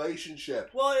whole relationship.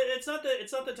 Well, it's not that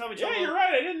Tomitomo. Yeah, you're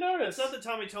right. I didn't notice. It's not that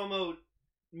Tomitomo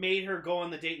made her go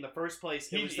on the date in the first place.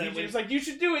 He was like, "You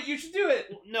should do it. You should do it."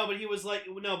 No, but he was like,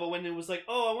 no, but when it was like,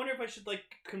 "Oh, I wonder if I should like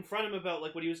confront him about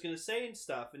like what he was gonna say and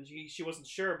stuff," and she wasn't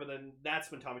sure, but then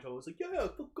that's when Tomitomo was like, "Yeah,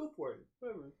 go for it."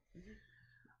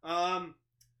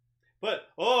 But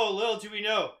little do we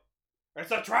know,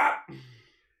 it's a trap.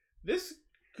 This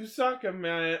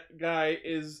Kusaka guy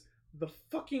is the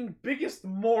fucking biggest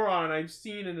moron I've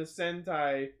seen in a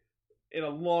Sentai in a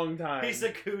long time. He's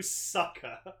a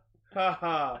Kusaka.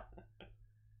 Haha.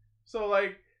 So,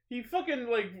 like, he fucking,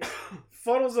 like,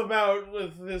 fuddles about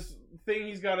with this thing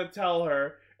he's gotta tell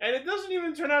her, and it doesn't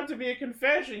even turn out to be a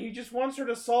confession. He just wants her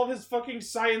to solve his fucking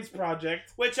science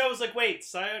project. Which I was like, wait,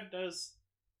 Sayo does,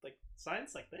 like,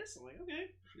 science like this? I'm like, okay.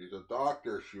 She's a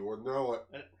doctor. She would know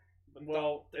it.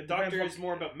 Well, the doctor is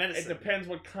more about medicine. It depends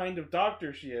what kind of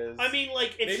doctor she is. I mean,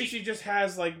 like, if maybe she just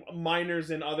has, like,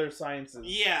 minors in other sciences.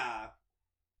 Yeah.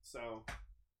 So...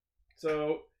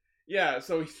 Yeah,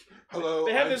 so hello.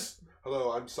 They have this.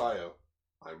 Hello, I'm Sayo.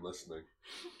 I'm listening.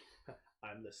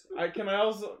 I'm listening. Can I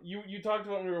also? You talked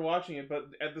about when we were watching it, but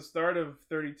at the start of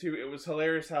 32, it was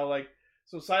hilarious how like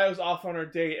so Sayo's off on her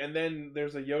date, and then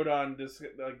there's a Yodon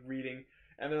like reading,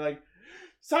 and they're like,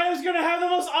 "Sayo's gonna have the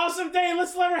most awesome day.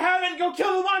 Let's let her have it and go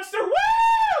kill the monster."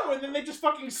 Woo! And then they just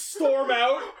fucking storm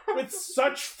out with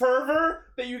such fervor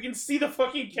that you can see the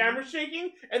fucking camera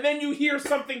shaking, and then you hear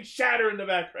something shatter in the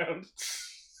background.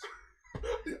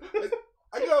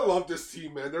 I gotta love this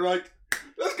team, man. They're like,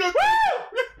 let's go. Woo!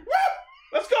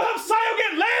 Let's go help Sayo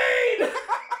get laid!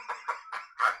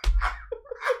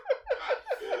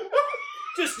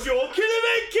 Just Joel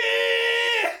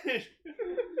Kinameki!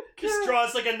 Just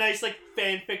draws like a nice like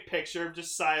fanfic picture of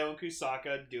just Sayo and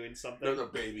Kusaka doing something. There's a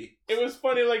baby. It was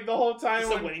funny, like the whole time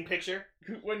It's a winning picture.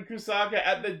 When Kusaka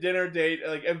at the dinner date,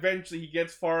 like eventually he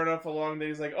gets far enough along that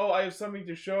he's like, "Oh, I have something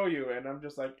to show you," and I'm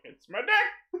just like, "It's my dick."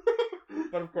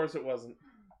 But of course it wasn't.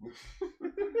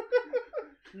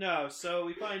 No, so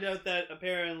we find out that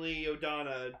apparently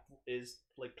Yodana is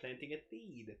like planting a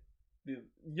seed.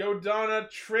 Yodana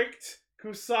tricked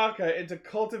Kusaka into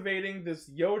cultivating this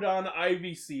Yodon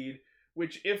ivy seed,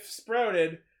 which, if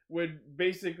sprouted, would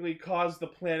basically cause the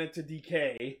planet to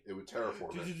decay. It would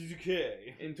terraform it.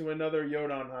 Decay. Into another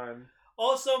Yodonheim.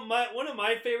 Also, one of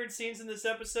my favorite scenes in this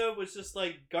episode was just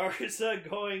like Garza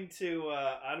going to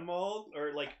Animal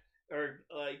or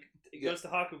goes to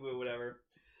Hakubu, whatever,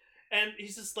 and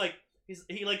he's just like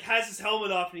he like has his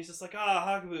helmet off and he's just like,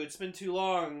 Hakubu, it's been too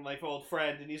long, my old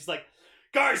friend, and he's like,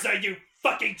 Garza, you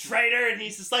fucking traitor, and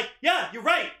he's just like, yeah, you're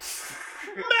right.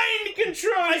 Mind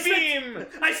control beam.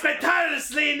 I spent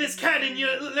tirelessly in this canyon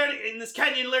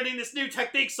learning this new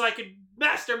technique so I could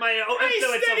master my own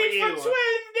influence over you. I studied for 12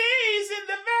 days in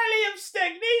the Valley of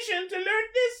Stagnation to learn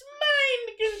this mind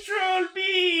control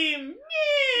beam.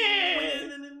 Yeah.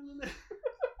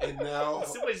 And now...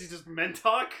 So what, is he just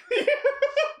Mentalk?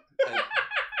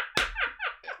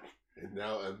 and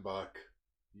now, Mbach,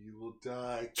 you will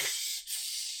die.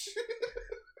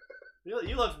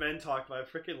 You loved Mentalk, but I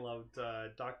freaking loved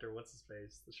Dr.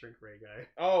 What's-His-Face, the Shrink Ray guy.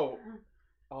 Oh,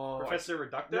 Professor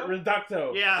Reducto?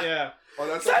 Reducto. Yeah. Yeah. Oh,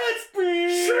 that's Silence,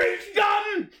 Shrink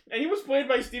Gun! And he was played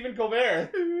by Stephen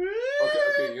Colbert.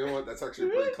 Okay, you know what? That's actually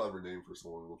a pretty clever name for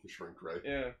someone with a shrink ray.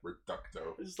 Yeah.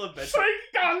 Reducto. I just love Mentalk. Shrink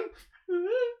Gun!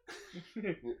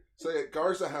 So yeah,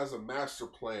 Garza has a master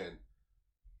plan.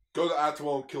 Go to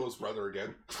Atomo and kill his brother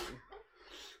again.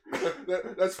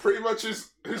 That's pretty much his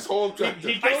whole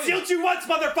objective. I sealed you once,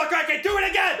 motherfucker! I can do it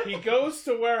again! He goes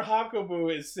to where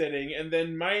Hakubu is sitting and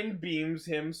then mind beams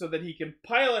him so that he can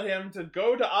pilot him to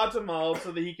go to Atamal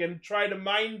so that he can try to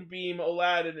mind beam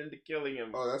Aladdin into killing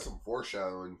him. Oh, that's some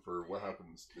foreshadowing for what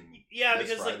happens in Yeah, this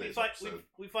because like Friday's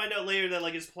we find out later that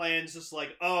like his plan's just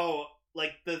like, oh,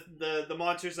 like the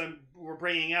monsters we're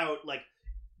bringing out, like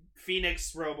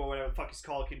Phoenix Robo, whatever the fuck he's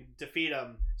called, can defeat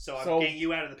him. So I'm getting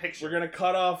you out of the picture. We're gonna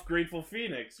cut off Grateful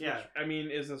Phoenix, which Yeah. I mean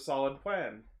is a solid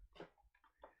plan.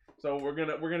 So we're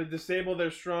gonna disable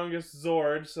their strongest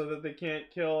Zord so that they can't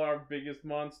kill our biggest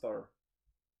monster.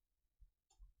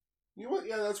 You know what?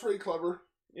 Yeah, that's pretty clever.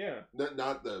 Yeah,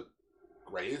 Not the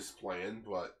greatest plan,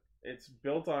 but it's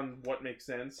built on what makes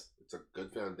sense. it's a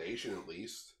good foundation at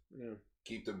least. Yeah.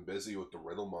 Keep them busy with the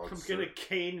riddle monster. I'm gonna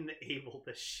Cain and Abel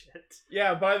this shit.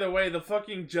 Yeah, by the way, the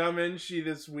fucking Jamenshi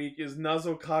this week is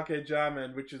Nazokake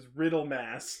Jamen, which is Riddle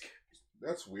Mask.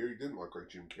 That's weird. He didn't look like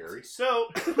Jim Carrey. So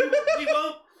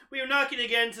we are not going to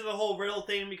get into the whole riddle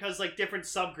thing because like different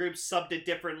subgroups subbed it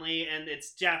differently, and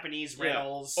it's Japanese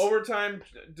riddles. Overtime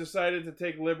decided to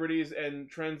take liberties and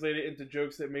translate it into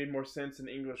jokes that made more sense in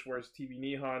English, whereas TV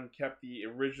Nihon kept the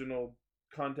original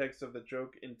context of the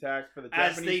joke intact for the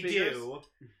Japanese as they speakers. do.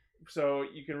 So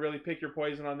you can really pick your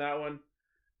poison on that one.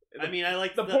 I mean, I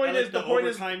like the point is the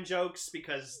overtime jokes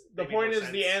because the point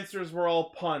is the answers were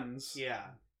all puns. Yeah.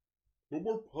 No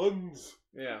more puns.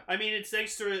 Yeah. I mean, it's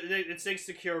thanks to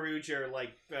Kyoruger,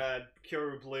 like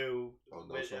Kyoru Blue. Oh,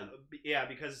 no, son. Yeah,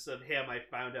 because of him, I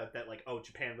found out that like, oh,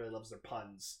 Japan really loves their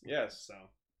puns. Yes. So.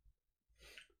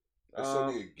 I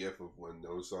sent me a gif of when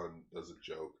Nozan does a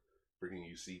joke. Freaking,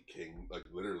 you see King like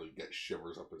literally get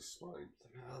shivers up his spine.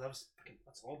 Oh, that's an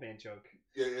old man joke.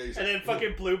 Yeah. And then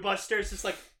fucking Blue Buster's just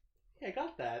like, yeah, I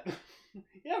got that.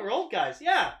 Yeah, we're old guys.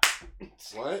 Yeah.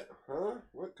 What? Huh?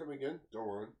 What? Come again? Go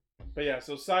on. But yeah,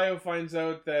 so Sayo finds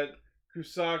out that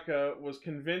Kusaka was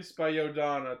convinced by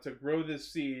Yodana to grow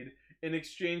this seed in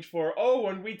exchange for, oh,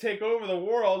 when we take over the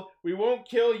world, we won't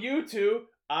kill you two.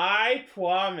 I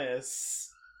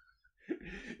promise.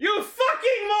 You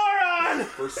fucking moron!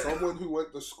 For someone who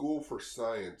went to school for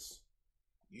science,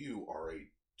 you are a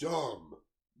dumb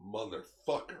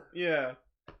motherfucker. Yeah.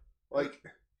 Like,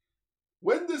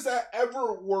 when does that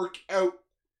ever work out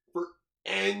for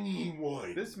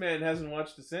anyone? This man hasn't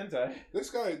watched the Sentai. This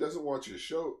guy doesn't watch his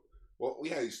show. Well,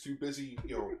 yeah, he's too busy,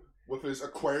 with his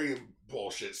aquarium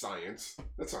bullshit science.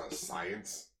 That's not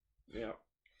science. Yeah.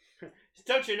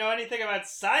 Don't you know anything about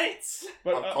science?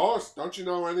 But, of course, don't you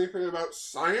know anything about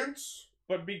science?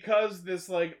 But because this,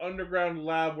 like, underground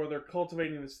lab where they're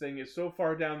cultivating this thing is so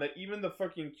far down that even the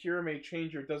fucking Kirame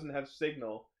Changer doesn't have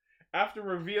signal, after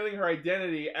revealing her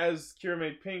identity as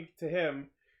Kirame Pink to him,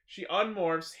 she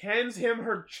unmorphs, hands him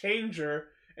her changer,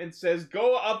 and says,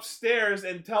 go upstairs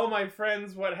and tell my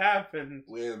friends what happened.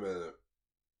 Wait a minute.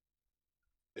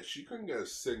 If she couldn't get a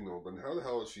signal, then how the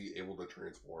hell is she able to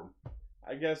transform?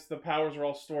 I guess the powers are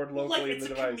all stored locally in the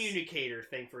device. It's a communicator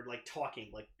thing for, like, talking.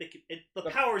 Like, the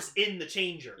power's in the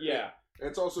changer. Yeah. And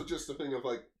it's also just a thing of,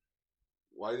 like,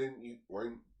 why didn't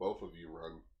both of you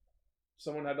run?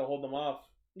 Someone had to hold them off.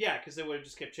 Yeah, because they would have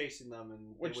just kept chasing them,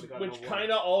 and which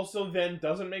kind of also then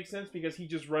doesn't make sense because he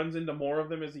just runs into more of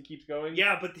them as he keeps going.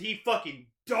 Yeah, but he fucking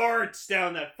darts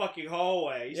down that fucking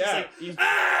hallway. He's just like, he's...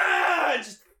 ah!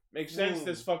 Just makes sense. Boom.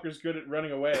 This fucker's good at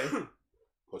running away.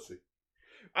 Pussy.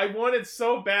 I wanted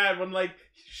so bad when like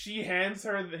she hands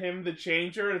him the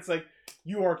changer, and it's like,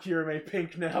 you are Kirame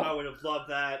Pink now. I would have loved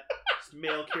that. Just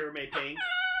male Kirame Pink.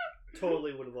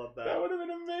 Totally would have loved that. That would have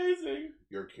been amazing.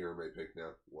 You're Kirame Pink now.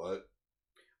 What?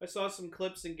 I saw some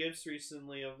clips and gifs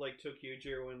recently of like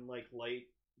Tokyuger when like Light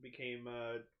became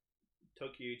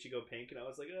Tokyo Ichigo Pink, and I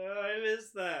was like, oh, I miss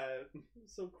that.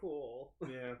 So cool.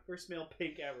 Yeah. First male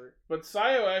Pink ever. But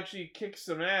Sayo actually kicks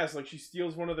some ass. Like she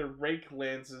steals one of their rake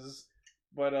lances,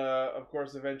 but of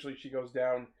course eventually she goes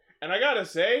down. And I gotta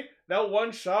say, that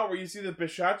one shot where you see the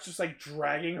Bishots just like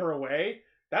dragging her away,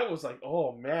 that was like,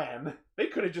 oh man, they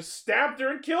could have just stabbed her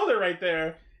and killed her right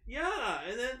there. Yeah,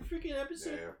 and then freaking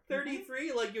episode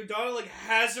 33, like Yodana like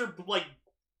has her like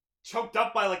choked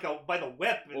up by by the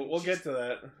whip. We'll get to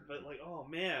that. But like, oh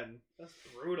man, that's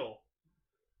brutal.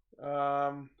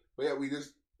 But yeah, we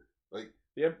just like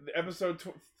the episode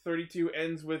 32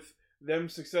 ends with them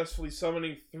successfully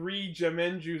summoning 3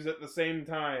 Jamenjus at the same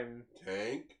time.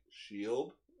 Tank,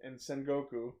 Shield, and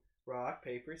Sengoku. Rock,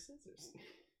 paper, scissors.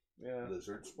 Yeah.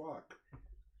 Lizard, Spock.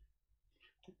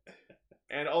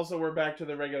 And also, we're back to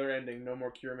the regular ending. No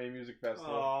more Kirame Music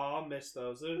Festival. Oh, I miss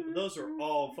those. Those are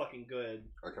all fucking good.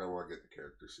 I kind of want to get the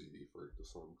character CD for the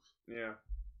songs. Yeah.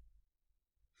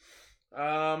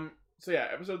 So yeah,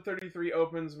 episode 33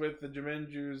 opens with the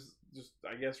Jamenjus just,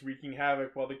 I guess, wreaking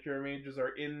havoc while the Kiramages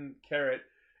are in Carrot.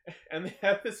 And they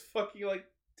have this fucking, like,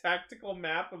 tactical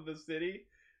map of the city.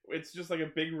 It's just like a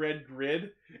big red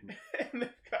grid. And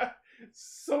they've got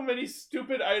so many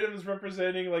stupid items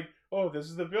representing, like, oh, this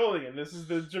is the building, and this is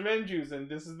the Jamenjus, and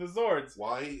this is the Zords.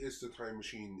 Why is the time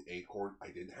machine Acorn? I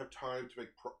didn't have time to make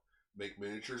make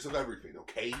miniatures of everything,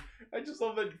 okay? I just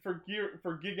love that for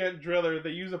Gigant Driller, they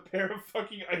use a pair of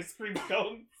fucking ice cream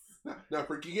cones. Now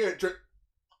for Gigant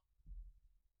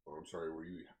Oh, I'm sorry, were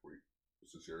you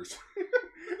is this yours?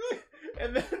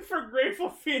 And then for Grateful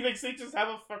Phoenix, they just have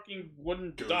a fucking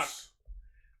wooden Goose. duck.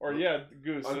 Or yeah,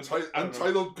 goose.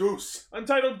 Untitled Goose.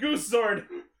 Untitled Goose Sword.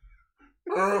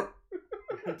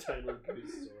 Untitled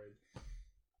Goose Sword.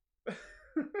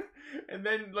 And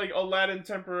then like Aladdin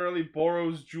temporarily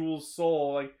borrows Jewel's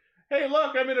soul. Like, hey,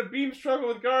 look, I'm in a beam struggle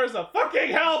with Garza. Fucking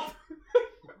help!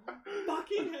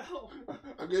 Fucking hell!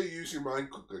 I'm gonna use your mind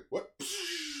quickly. What?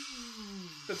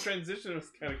 The transition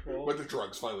was kind of cool. When the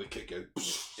drugs finally kick in.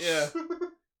 Yeah.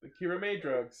 The Kira May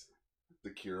drugs. The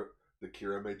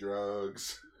Kira May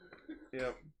drugs.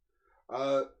 Yep.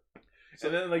 So,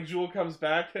 And then like Jewel comes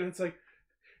back and it's like,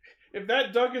 if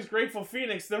that duck is Grateful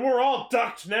Phoenix, then we're all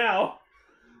ducked now.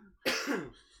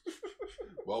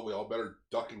 well, we all better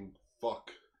duck and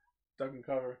fuck. Duck and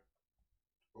cover.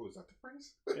 Oh, is that the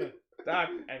phrase? Yeah. Duck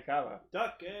and cover.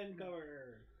 Duck and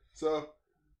cover. So,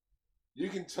 you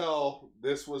can tell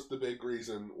this was the big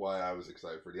reason why I was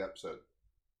excited for the episode.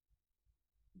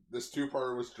 This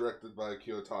two-parter was directed by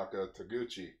Kiyotaka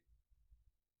Taguchi.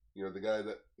 You know, the guy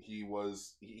that he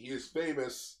is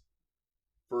famous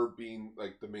for being,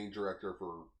 like, the main director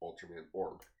for Ultraman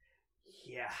Orb.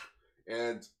 Yeah.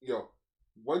 And, you know,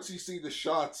 once you see the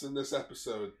shots in this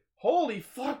episode... Holy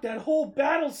fuck, that whole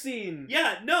battle scene!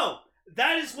 Yeah, no!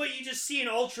 That is what you just see in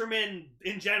Ultraman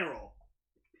in general.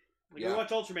 Like, you watch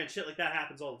Ultraman, shit like that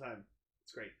happens all the time.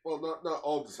 It's great. Well, not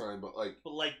all the time, but, like...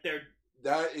 But, like, they're...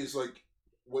 That is, like,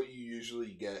 what you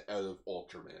usually get out of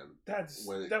Ultraman.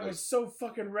 That was so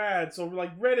fucking rad. So,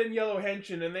 like, red and yellow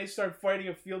henshin, and they start fighting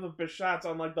a field of Bishots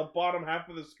on, like, the bottom half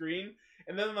of the screen.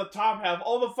 And then on the top half,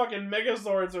 all the fucking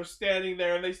Megazords are standing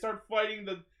there, and they start fighting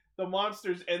the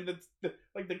monsters, and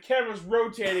the camera's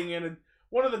rotating, and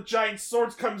one of the giant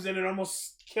swords comes in and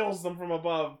almost kills them from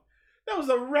above. That was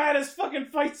the raddest fucking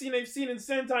fight scene I've seen in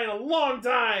Sentai in a long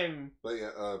time! But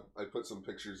yeah, I put some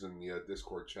pictures in the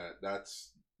Discord chat.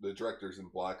 That's the director's in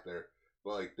black there.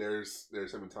 But like, there's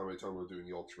him and Tommy doing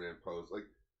the Ultraman pose. Like,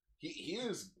 he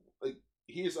is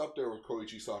up there with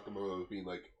Koichi Sakamoto being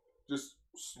like, just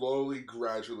slowly,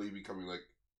 gradually becoming like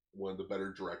one of the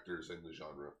better directors in the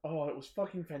genre. Oh, it was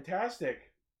fucking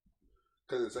fantastic.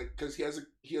 Because he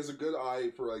has a good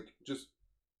eye for like just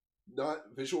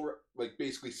not visual, like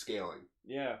basically scaling.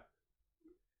 Yeah.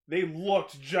 They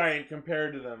looked giant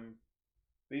compared to them.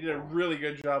 They did a really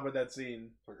good job with that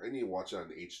scene. Like, I need to watch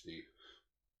that in HD.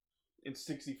 In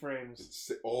 60 frames.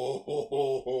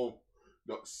 No,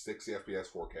 60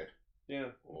 FPS 4K. Yeah.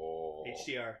 Oh.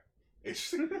 HDR.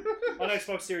 On On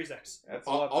Xbox Series X. That's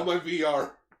on my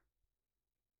VR.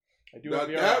 I do now, have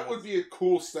VR that on would be a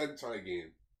cool Sentai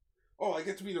game. Oh, I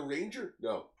get to be the Ranger?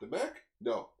 No. The mech?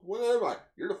 No. What am I?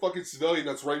 You're the fucking civilian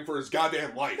that's running for his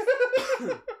goddamn life.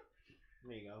 There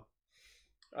you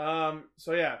go.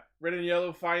 So yeah, Red and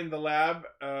Yellow find the lab.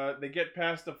 They get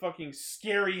past a fucking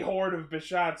scary horde of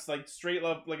Bishots, like straight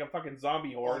up like a fucking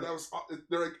zombie horde.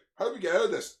 They're like, how do we get out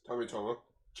of this? Tommy Tomo.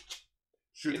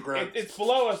 Shoot the ground. It's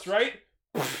below us, right?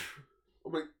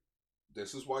 I'm like,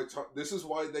 this is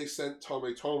why they sent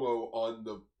Tommy Tomo on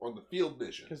the field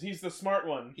mission. Because he's the smart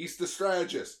one. He's the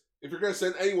strategist. If you're gonna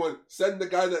send anyone, send the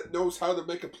guy that knows how to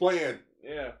make a plan.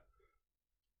 Yeah.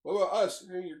 What about us?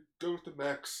 You go with the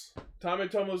mechs. Tommy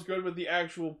Tomo's good with the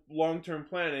actual long-term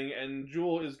planning, and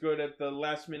Jewel is good at the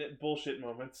last-minute bullshit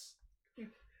moments.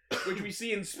 Which we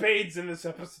see in spades in this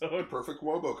episode. Perfect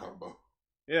wombo combo.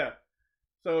 Yeah.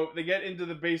 So they get into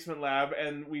the basement lab,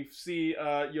 and we see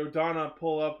Yodana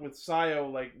pull up with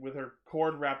Sayo, like, with her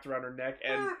cord wrapped around her neck,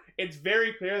 and it's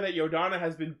very clear that Yodana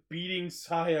has been beating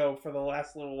Sayo for the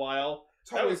last little while.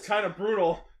 That was kind of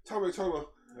brutal. Tommy Tomo.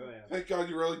 Oh, yeah. Thank God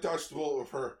you really dodged the bullet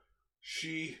with her.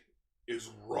 She is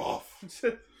rough.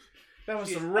 That was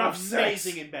She's some rough sex.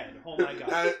 amazing in bed. Oh my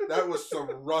god. that was some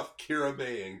rough Kira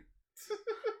Maying.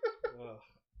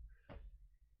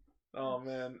 Oh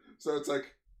man. So it's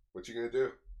like, what you gonna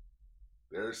do?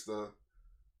 There's the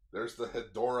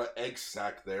Hedora egg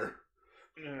sac there.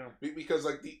 Yeah. Because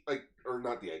not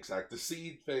the egg sac, the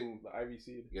seed thing. The Ivy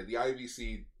Seed. Yeah, the Ivy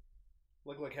Seed.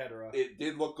 Look like Hedora. It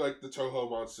did look like the Toho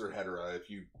monster Hedora.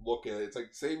 If you look at it, it's like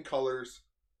same colors,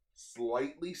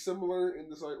 slightly similar in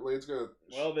design. Lane's gonna.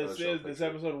 Well, this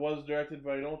episode was directed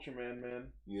by an Ultraman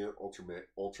man. Yeah, Ultraman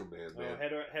man.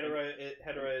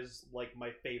 Hedora is like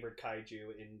my favorite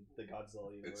kaiju in the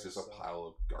Godzilla universe. It's just a pile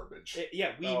of garbage.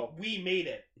 We made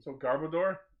it. So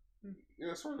Garbodor?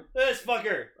 Yeah, sort of. This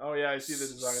fucker. Oh yeah, I see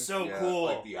the design. So yeah, cool.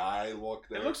 Like the eye look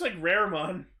there. It looks like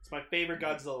Raremon. It's my favorite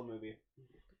Godzilla movie.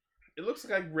 It looks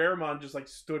like Raremon just like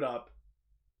stood up.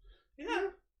 Yeah.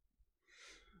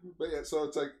 But yeah, so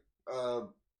it's like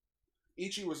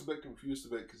Ichi was a bit confused a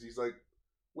bit because he's like,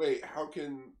 wait, how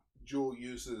can Jewel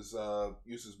uses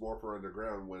Morpher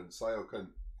underground when Sayo couldn't?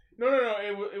 No.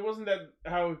 It wasn't that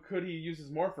how could he use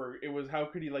his Morpher. It was how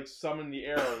could he like summon the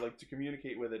arrow like to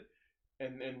communicate with it.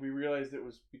 And we realized it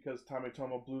was because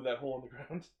Tametomo blew that hole in the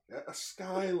ground. A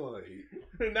skylight.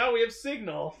 Now we have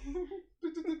signal.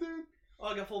 Oh,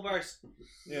 I got full bars.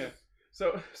 Yeah.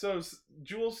 So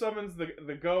Jewel summons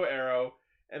the Go arrow,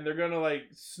 and they're gonna like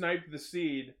snipe the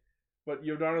seed, but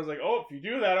Yodano's like, oh, if you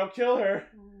do that, I'll kill her.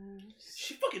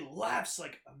 She fucking laughs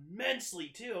like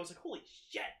immensely too. I was like, holy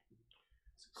shit.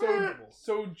 It's incredible.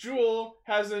 So Jewel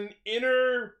has an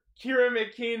inner Kira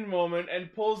McKean moment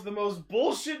and pulls the most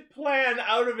bullshit plan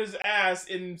out of his ass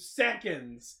in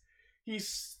seconds. He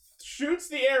shoots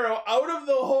the arrow out of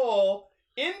the hole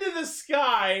into the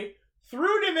sky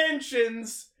through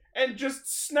dimensions and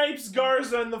just snipes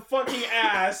Garza in the fucking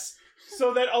ass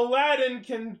so that Aladdin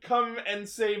can come and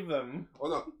save them.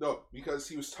 Oh no, because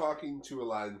he was talking to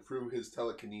Aladdin through his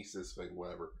telekinesis thing,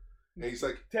 whatever. And he's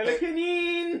like,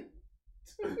 Telekinine!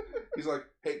 He's like,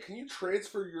 hey, can you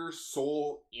transfer your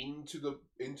soul into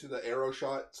the arrow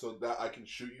shot so that I can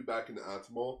shoot you back into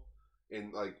Atomo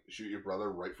and like shoot your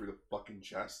brother right through the fucking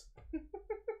chest?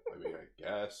 I mean, I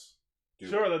guess.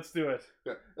 Sure, let's do it.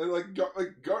 Yeah, and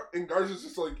and Garza's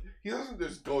just like, he doesn't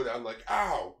just go down like,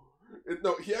 ow.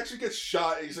 No, he actually gets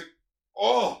shot and he's like,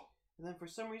 oh. And then for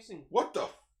some reason, what the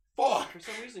fuck? For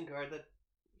some reason, Guard, that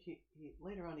he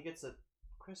later on he gets a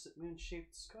crescent moon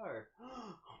shaped scar.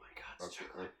 Oh my god, it's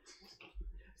Juggler.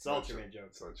 It's Ultraman joke.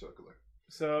 It's not Juggler.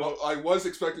 So well, I was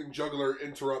expecting Juggler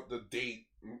interrupt the date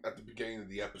at the beginning of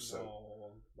the episode.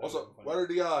 No, also, what are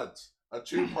the odds? A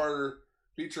two-parter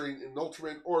featuring an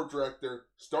Ultraman Orb Director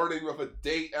starting with a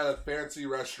date at a fancy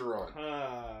restaurant.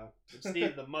 Just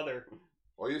needed the mother.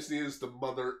 All you just need is the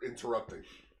mother interrupting.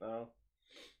 Oh.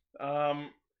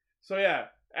 So yeah,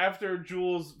 after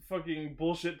Jewel's fucking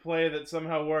bullshit play that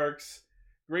somehow works,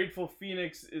 Grateful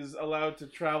Phoenix is allowed to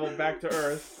travel back to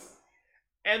Earth.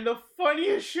 And the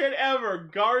funniest shit ever,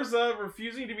 Garza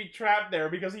refusing to be trapped there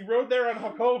because he rode there on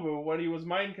Hakobu when he was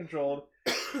mind controlled.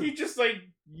 He just like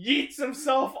yeets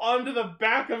himself onto the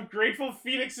back of Grateful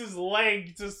Phoenix's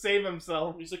leg to save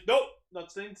himself. He's like, nope,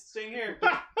 not staying here.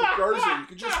 But Garza, you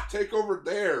could just take over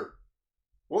there.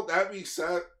 Won't that be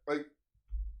sad? Like,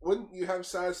 wouldn't you have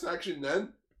satisfaction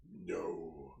then?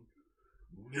 No.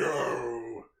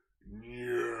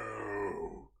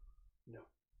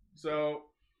 So,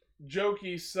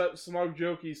 Smog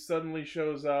Jokey suddenly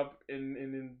shows up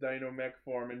in Dino Mech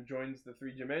form and joins the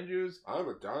three Jimenjus. I'm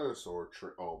a dinosaur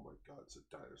tree. Oh my god, it's a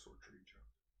dinosaur tree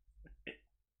joke.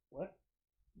 What?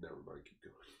 Never mind, keep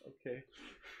going. Okay.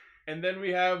 And then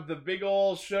we have the big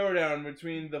ol' showdown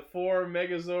between the 4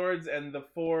 Megazords and the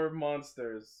 4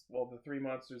 monsters. Well, the 3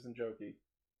 monsters and Jokey.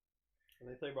 And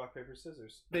they play rock, paper,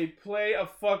 scissors. They play a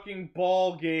fucking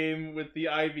ball game with the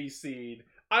Ivy Seed.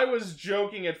 I was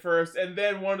joking at first, and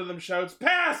then one of them shouts,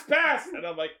 "Pass! Pass!" And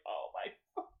I'm like, oh my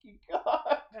fucking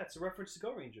god. Yeah, it's a reference to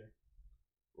Go Ranger.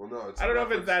 Well, no, it's I don't know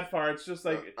if it's that far. It's just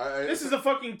like, this is a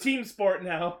fucking team sport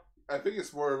now. I think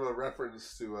it's more of a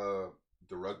reference to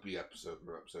the rugby episode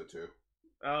from episode 2.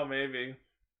 Oh, maybe.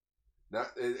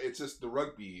 It's just the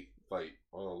rugby fight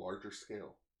on a larger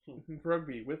scale.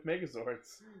 Rugby with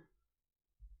Megazords.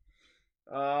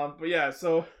 But yeah,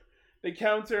 so they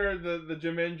counter the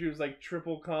Jimenju's like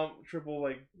triple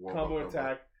like combo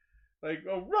attack. Like,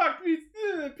 oh, rock meets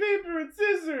paper and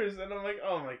scissors, and I'm like,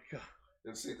 oh my god.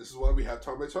 And see, this is why we have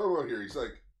Tametomo here. He's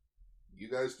like, you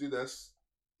guys do this,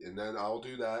 and then I'll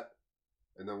do that,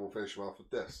 and then we'll finish him off with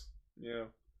this. Yeah.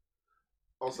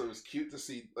 Also, it was cute to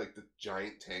see like the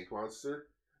giant tank monster.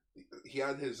 He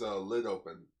had his lid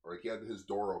open, or he had his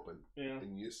door open,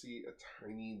 and you see a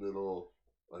tiny little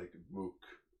like mook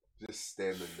just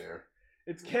standing there.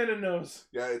 It's Cannon Nose.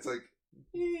 Yeah, it's like.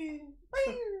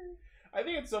 I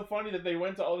think it's so funny that they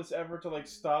went to all this effort to like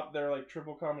stop their like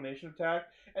triple combination attack,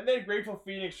 and then Grateful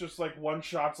Phoenix just like one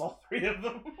shots all 3 of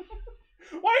them.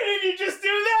 Why didn't you just do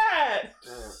that?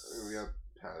 We have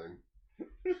padding.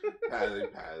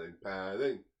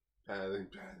 padding.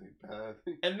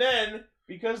 And then,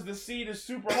 because the seed is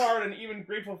super hard and even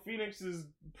Grateful Phoenix's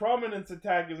prominence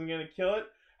attack isn't gonna kill it,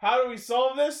 how do we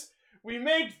solve this? We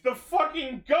make the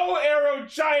fucking Go Arrow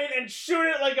giant and shoot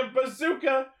it like a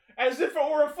bazooka as if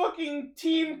it were a fucking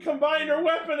team combiner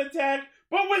weapon attack,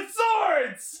 but with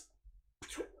swords!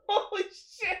 Holy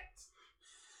shit!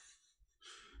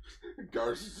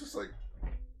 Garza's just like...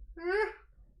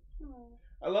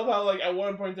 I love how, like, at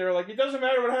one point they were like, it doesn't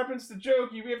matter what happens to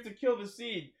Jokey, we have to kill the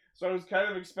seed. So I was kind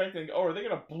of expecting, are they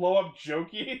gonna blow up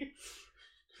Jokey?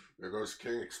 There goes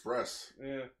King Express.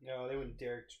 Yeah. No, they wouldn't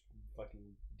dare fucking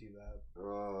do that.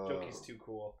 Jokey's too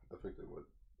cool. I think they would.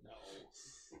 No.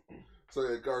 So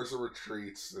yeah, Garza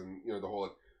retreats, and the whole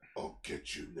like, "I'll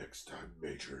get you next time,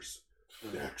 Majors.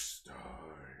 Next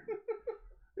time."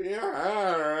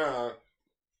 Yeah.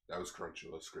 That was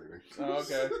Crunchula screaming. Oh,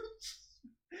 okay.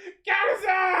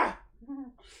 Garza!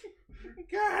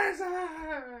 Garza!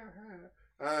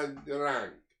 And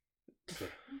Rank.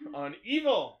 On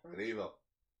Evil. And Evil.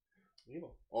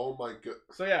 Evil. Oh my god.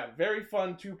 So yeah, very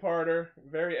fun two-parter.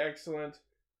 Very excellent.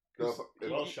 No,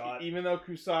 Well shot. Even though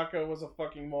Kusaka was a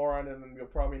fucking moron, and then we'll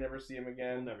probably never see him We'll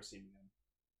again. never see him again.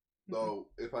 No,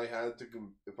 if I had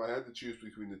to choose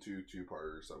between the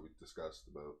two-parters that we discussed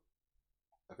about,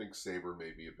 I think Saber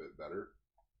may be a bit better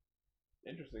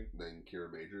Interesting. than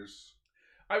Kira Majors.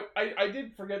 I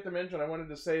did forget to mention. I wanted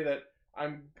to say that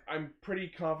I'm pretty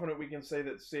confident we can say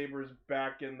that Saber's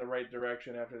back in the right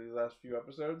direction after these last few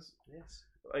episodes. Yes.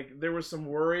 Like, there was some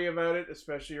worry about it,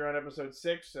 especially around episode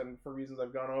 6, and for reasons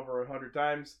I've gone over 100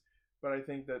 times. But I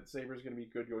think that Saber's going to be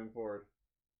good going forward.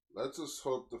 Let's just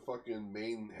hope the fucking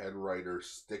main head writer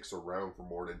sticks around for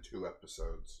more than 2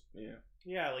 episodes. Yeah.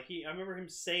 Yeah, like I remember him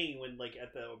saying when, like,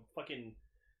 at the fucking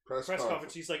Press press conference.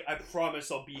 conference, he's like, "I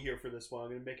promise I'll be here for this one.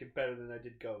 I'm gonna make it better than I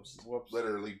did Ghost." Whoops.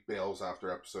 Literally bails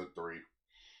after episode 3.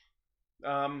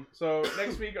 So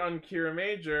next week on Kira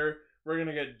Major, we're going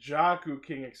to get Jaku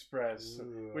King Express,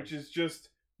 which is just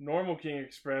normal King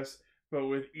Express, but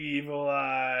with evil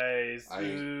eyes.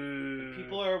 Ooh.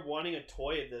 People are wanting a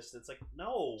toy of this. It's like,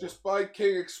 no. Just buy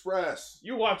King Express.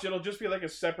 You watch, it'll just be like a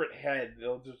separate head.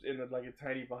 It'll just in like a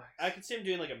tiny box. I could see him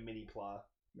doing like a mini plot.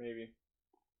 Maybe.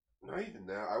 Not even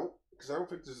now. Because I don't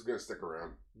think this is going to stick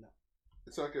around. No.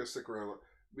 It's not going to stick around.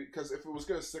 Because if it was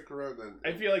going to stick around, then...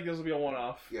 I feel like this will be a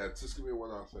one-off. Yeah, it's just going to be a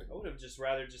one-off thing. I would have just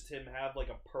rather just him have like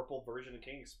a purple version of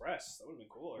King Express. That would have been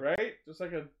cooler. Right? Just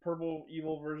like a purple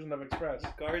evil version of Express.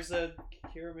 Garza,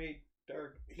 Kira made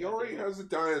dark. He already has a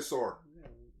dinosaur.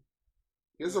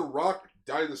 He has a rock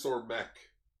dinosaur mech.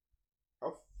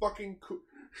 How fucking cool...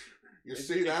 You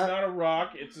see It's that? not a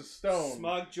rock, it's a stone.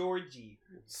 Smug Georgie.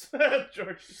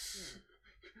 George.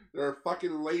 There are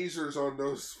fucking lasers on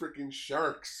those freaking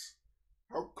sharks.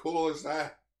 How cool is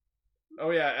that? Oh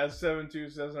yeah, as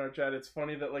 72 says in our chat, it's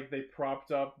funny that like they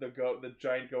propped up the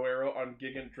giant Go Arrow on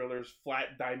Gigant Driller's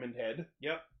flat diamond head.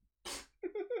 Yep.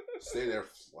 Stay there,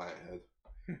 flathead.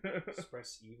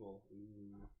 Express Evil.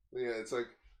 Ooh. Yeah, it's like,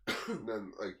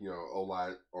 then, like,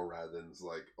 Oradin's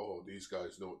like, oh, these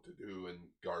guys know what to do, and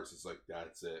Garza's like,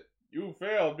 that's it. You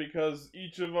failed because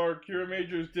each of our Kira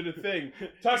Majors did a thing.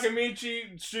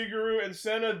 Takamichi, Shigeru, and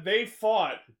Senna, they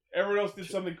fought. Everyone else did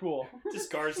something cool.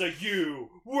 Just Garza, you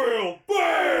will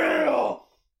fail!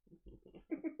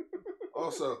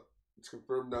 Also, it's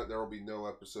confirmed that there will be no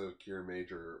episode of Kira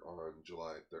Major on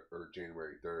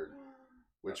January 3rd,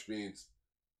 which means,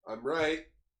 I'm right,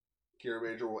 Kira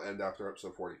Major will end after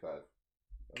episode 45.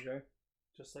 Okay.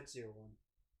 Just like 01.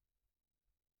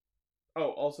 Oh,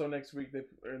 also next week,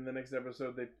 in the next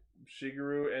episode,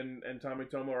 Shigeru and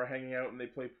Tomitomo are hanging out and they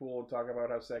play pool and talk about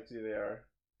how sexy they are.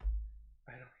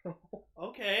 I don't know.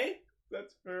 Okay.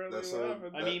 That's apparently That's what not-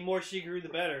 happened. I mean, more Shigeru the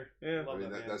better. Yeah. I Love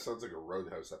mean, that, man. that sounds like a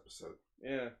Roadhouse episode.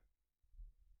 Yeah.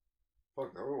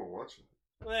 Fuck, I don't want to watch it.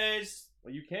 Anyways,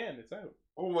 Well, you can. It's out.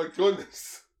 Oh my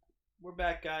goodness. we're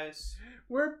back, guys.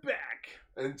 We're back.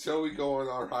 Until we go on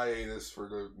our hiatus for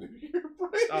the New Year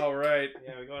break. All right.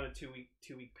 Yeah, we're going on a two week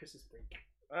Christmas break.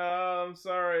 I'm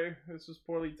sorry. This was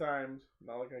poorly timed.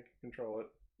 Not like I can control it.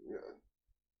 Yeah.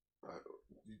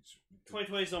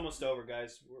 2020 is almost over,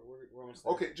 guys. We're almost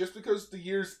there. Okay, just because the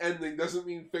year's ending doesn't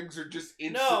mean things are just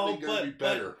instantly No, going to be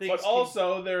better. things But can-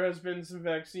 also, there has been some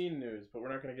vaccine news, but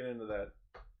we're not going to get into that.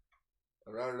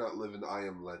 I'd rather not live in I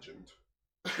Am Legend.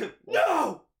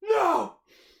 No! No!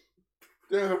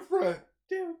 Damn it, Fred.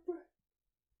 Damn it.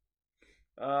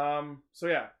 So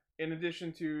yeah, in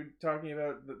addition to talking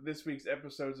about this week's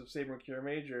episodes of Saber and Kira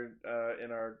Major,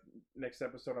 in our next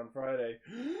episode on Friday,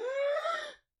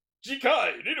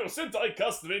 Jikai Nino Sentai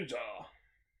Cast Ninja.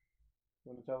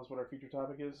 Want to tell us what our feature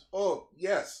topic is? Oh,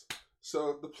 yes.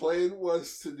 So the plan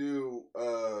was to do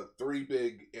 3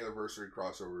 big anniversary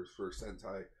crossovers for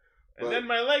Sentai. And then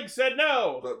my leg said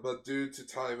no! But due to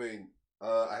timing,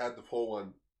 I had to pull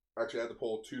one. Actually, I had to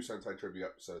pull 2 Sentai trivia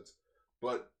episodes.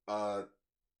 But on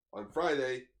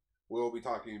Friday, we'll be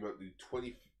talking about the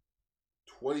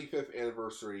 25th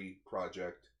anniversary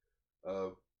project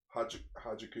of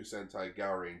Hajaku Sentai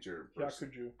Gao Ranger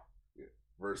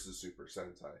versus Super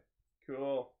Sentai.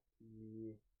 Cool.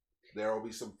 There will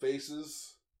be some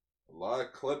faces, a lot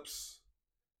of clips,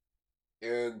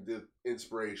 and the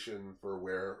inspiration for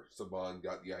where Saban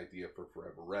got the idea for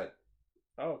Forever Red.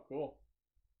 Oh, cool.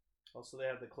 Also, they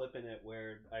have the clip in it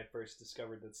where I first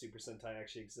discovered that Super Sentai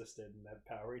actually existed and that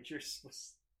Power Rangers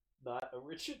was not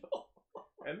original.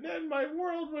 And then my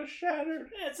world was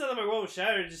shattered. Yeah, it's not that my world was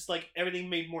shattered, just like everything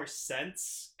made more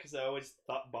sense, because I always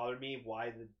thought bothered me why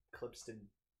the clips didn't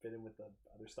fit in with the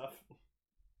other stuff.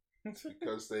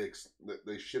 Because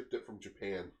they shipped it from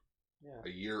Japan a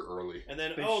year early. And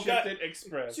then, They oh shipped god, it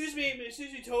express. excuse me,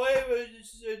 Toei,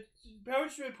 Power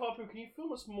Rangers really popular. Can you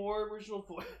film us more original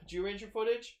G-Ranger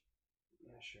footage?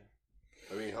 Yeah, sure.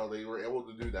 I mean, how they were able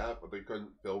to do that, but they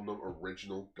couldn't film them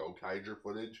original Gokaiger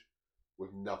footage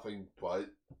with nothing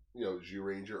but,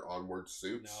 G-Ranger onward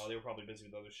suits. No, they were probably busy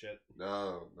with other shit.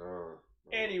 No.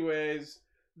 Anyways,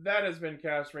 that has been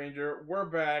Cast Ranger. We're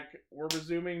back. We're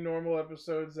resuming normal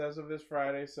episodes as of this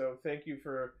Friday, so thank you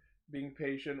for being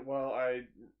patient while I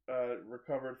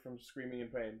recovered from screaming in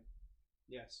pain.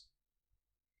 Yes.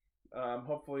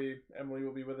 Hopefully Emily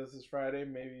will be with us this Friday,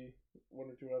 maybe one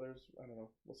or two others. I don't know.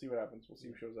 We'll see what happens. We'll see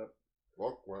who shows up.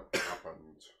 Look what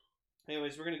happened.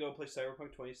 Anyways, we're going to go play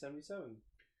Cyberpunk 2077.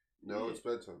 No, it's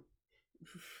bedtime.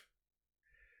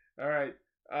 Alright.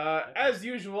 As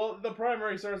usual, the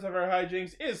primary source of our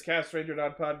hijinks is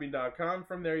castranger.podbean.com.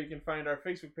 From there you can find our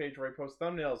Facebook page where I post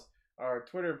thumbnails, our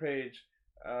Twitter page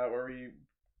where we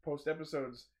post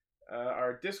episodes,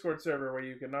 our Discord server where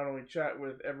you can not only chat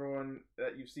with everyone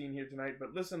that you've seen here tonight,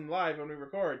 but listen live when we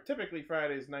record, typically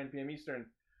Fridays, 9 p.m. Eastern.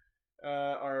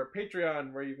 Our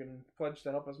Patreon where you can pledge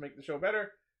to help us make the show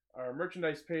better. Our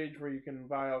merchandise page where you can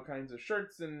buy all kinds of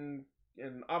shirts and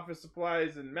office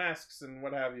supplies and masks and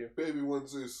what have you. Baby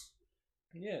onesies.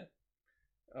 Yeah.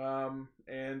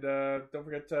 And don't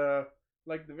forget to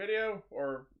like the video,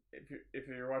 or if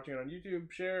you're watching it on YouTube,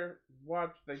 share,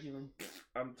 watch. Thank you.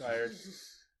 I'm tired.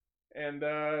 And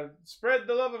spread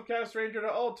the love of Cast Ranger to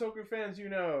all Toku fans you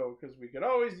know, because we could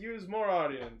always use more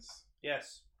audience.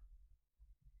 Yes.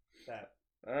 That.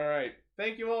 All right.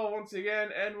 Thank you all once again,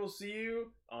 and we'll see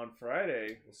you on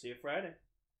Friday. We'll see you Friday.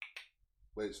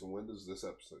 Wait, so when does this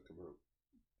episode come out?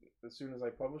 As soon as I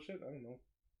publish it, I don't know.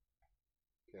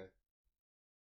 Okay.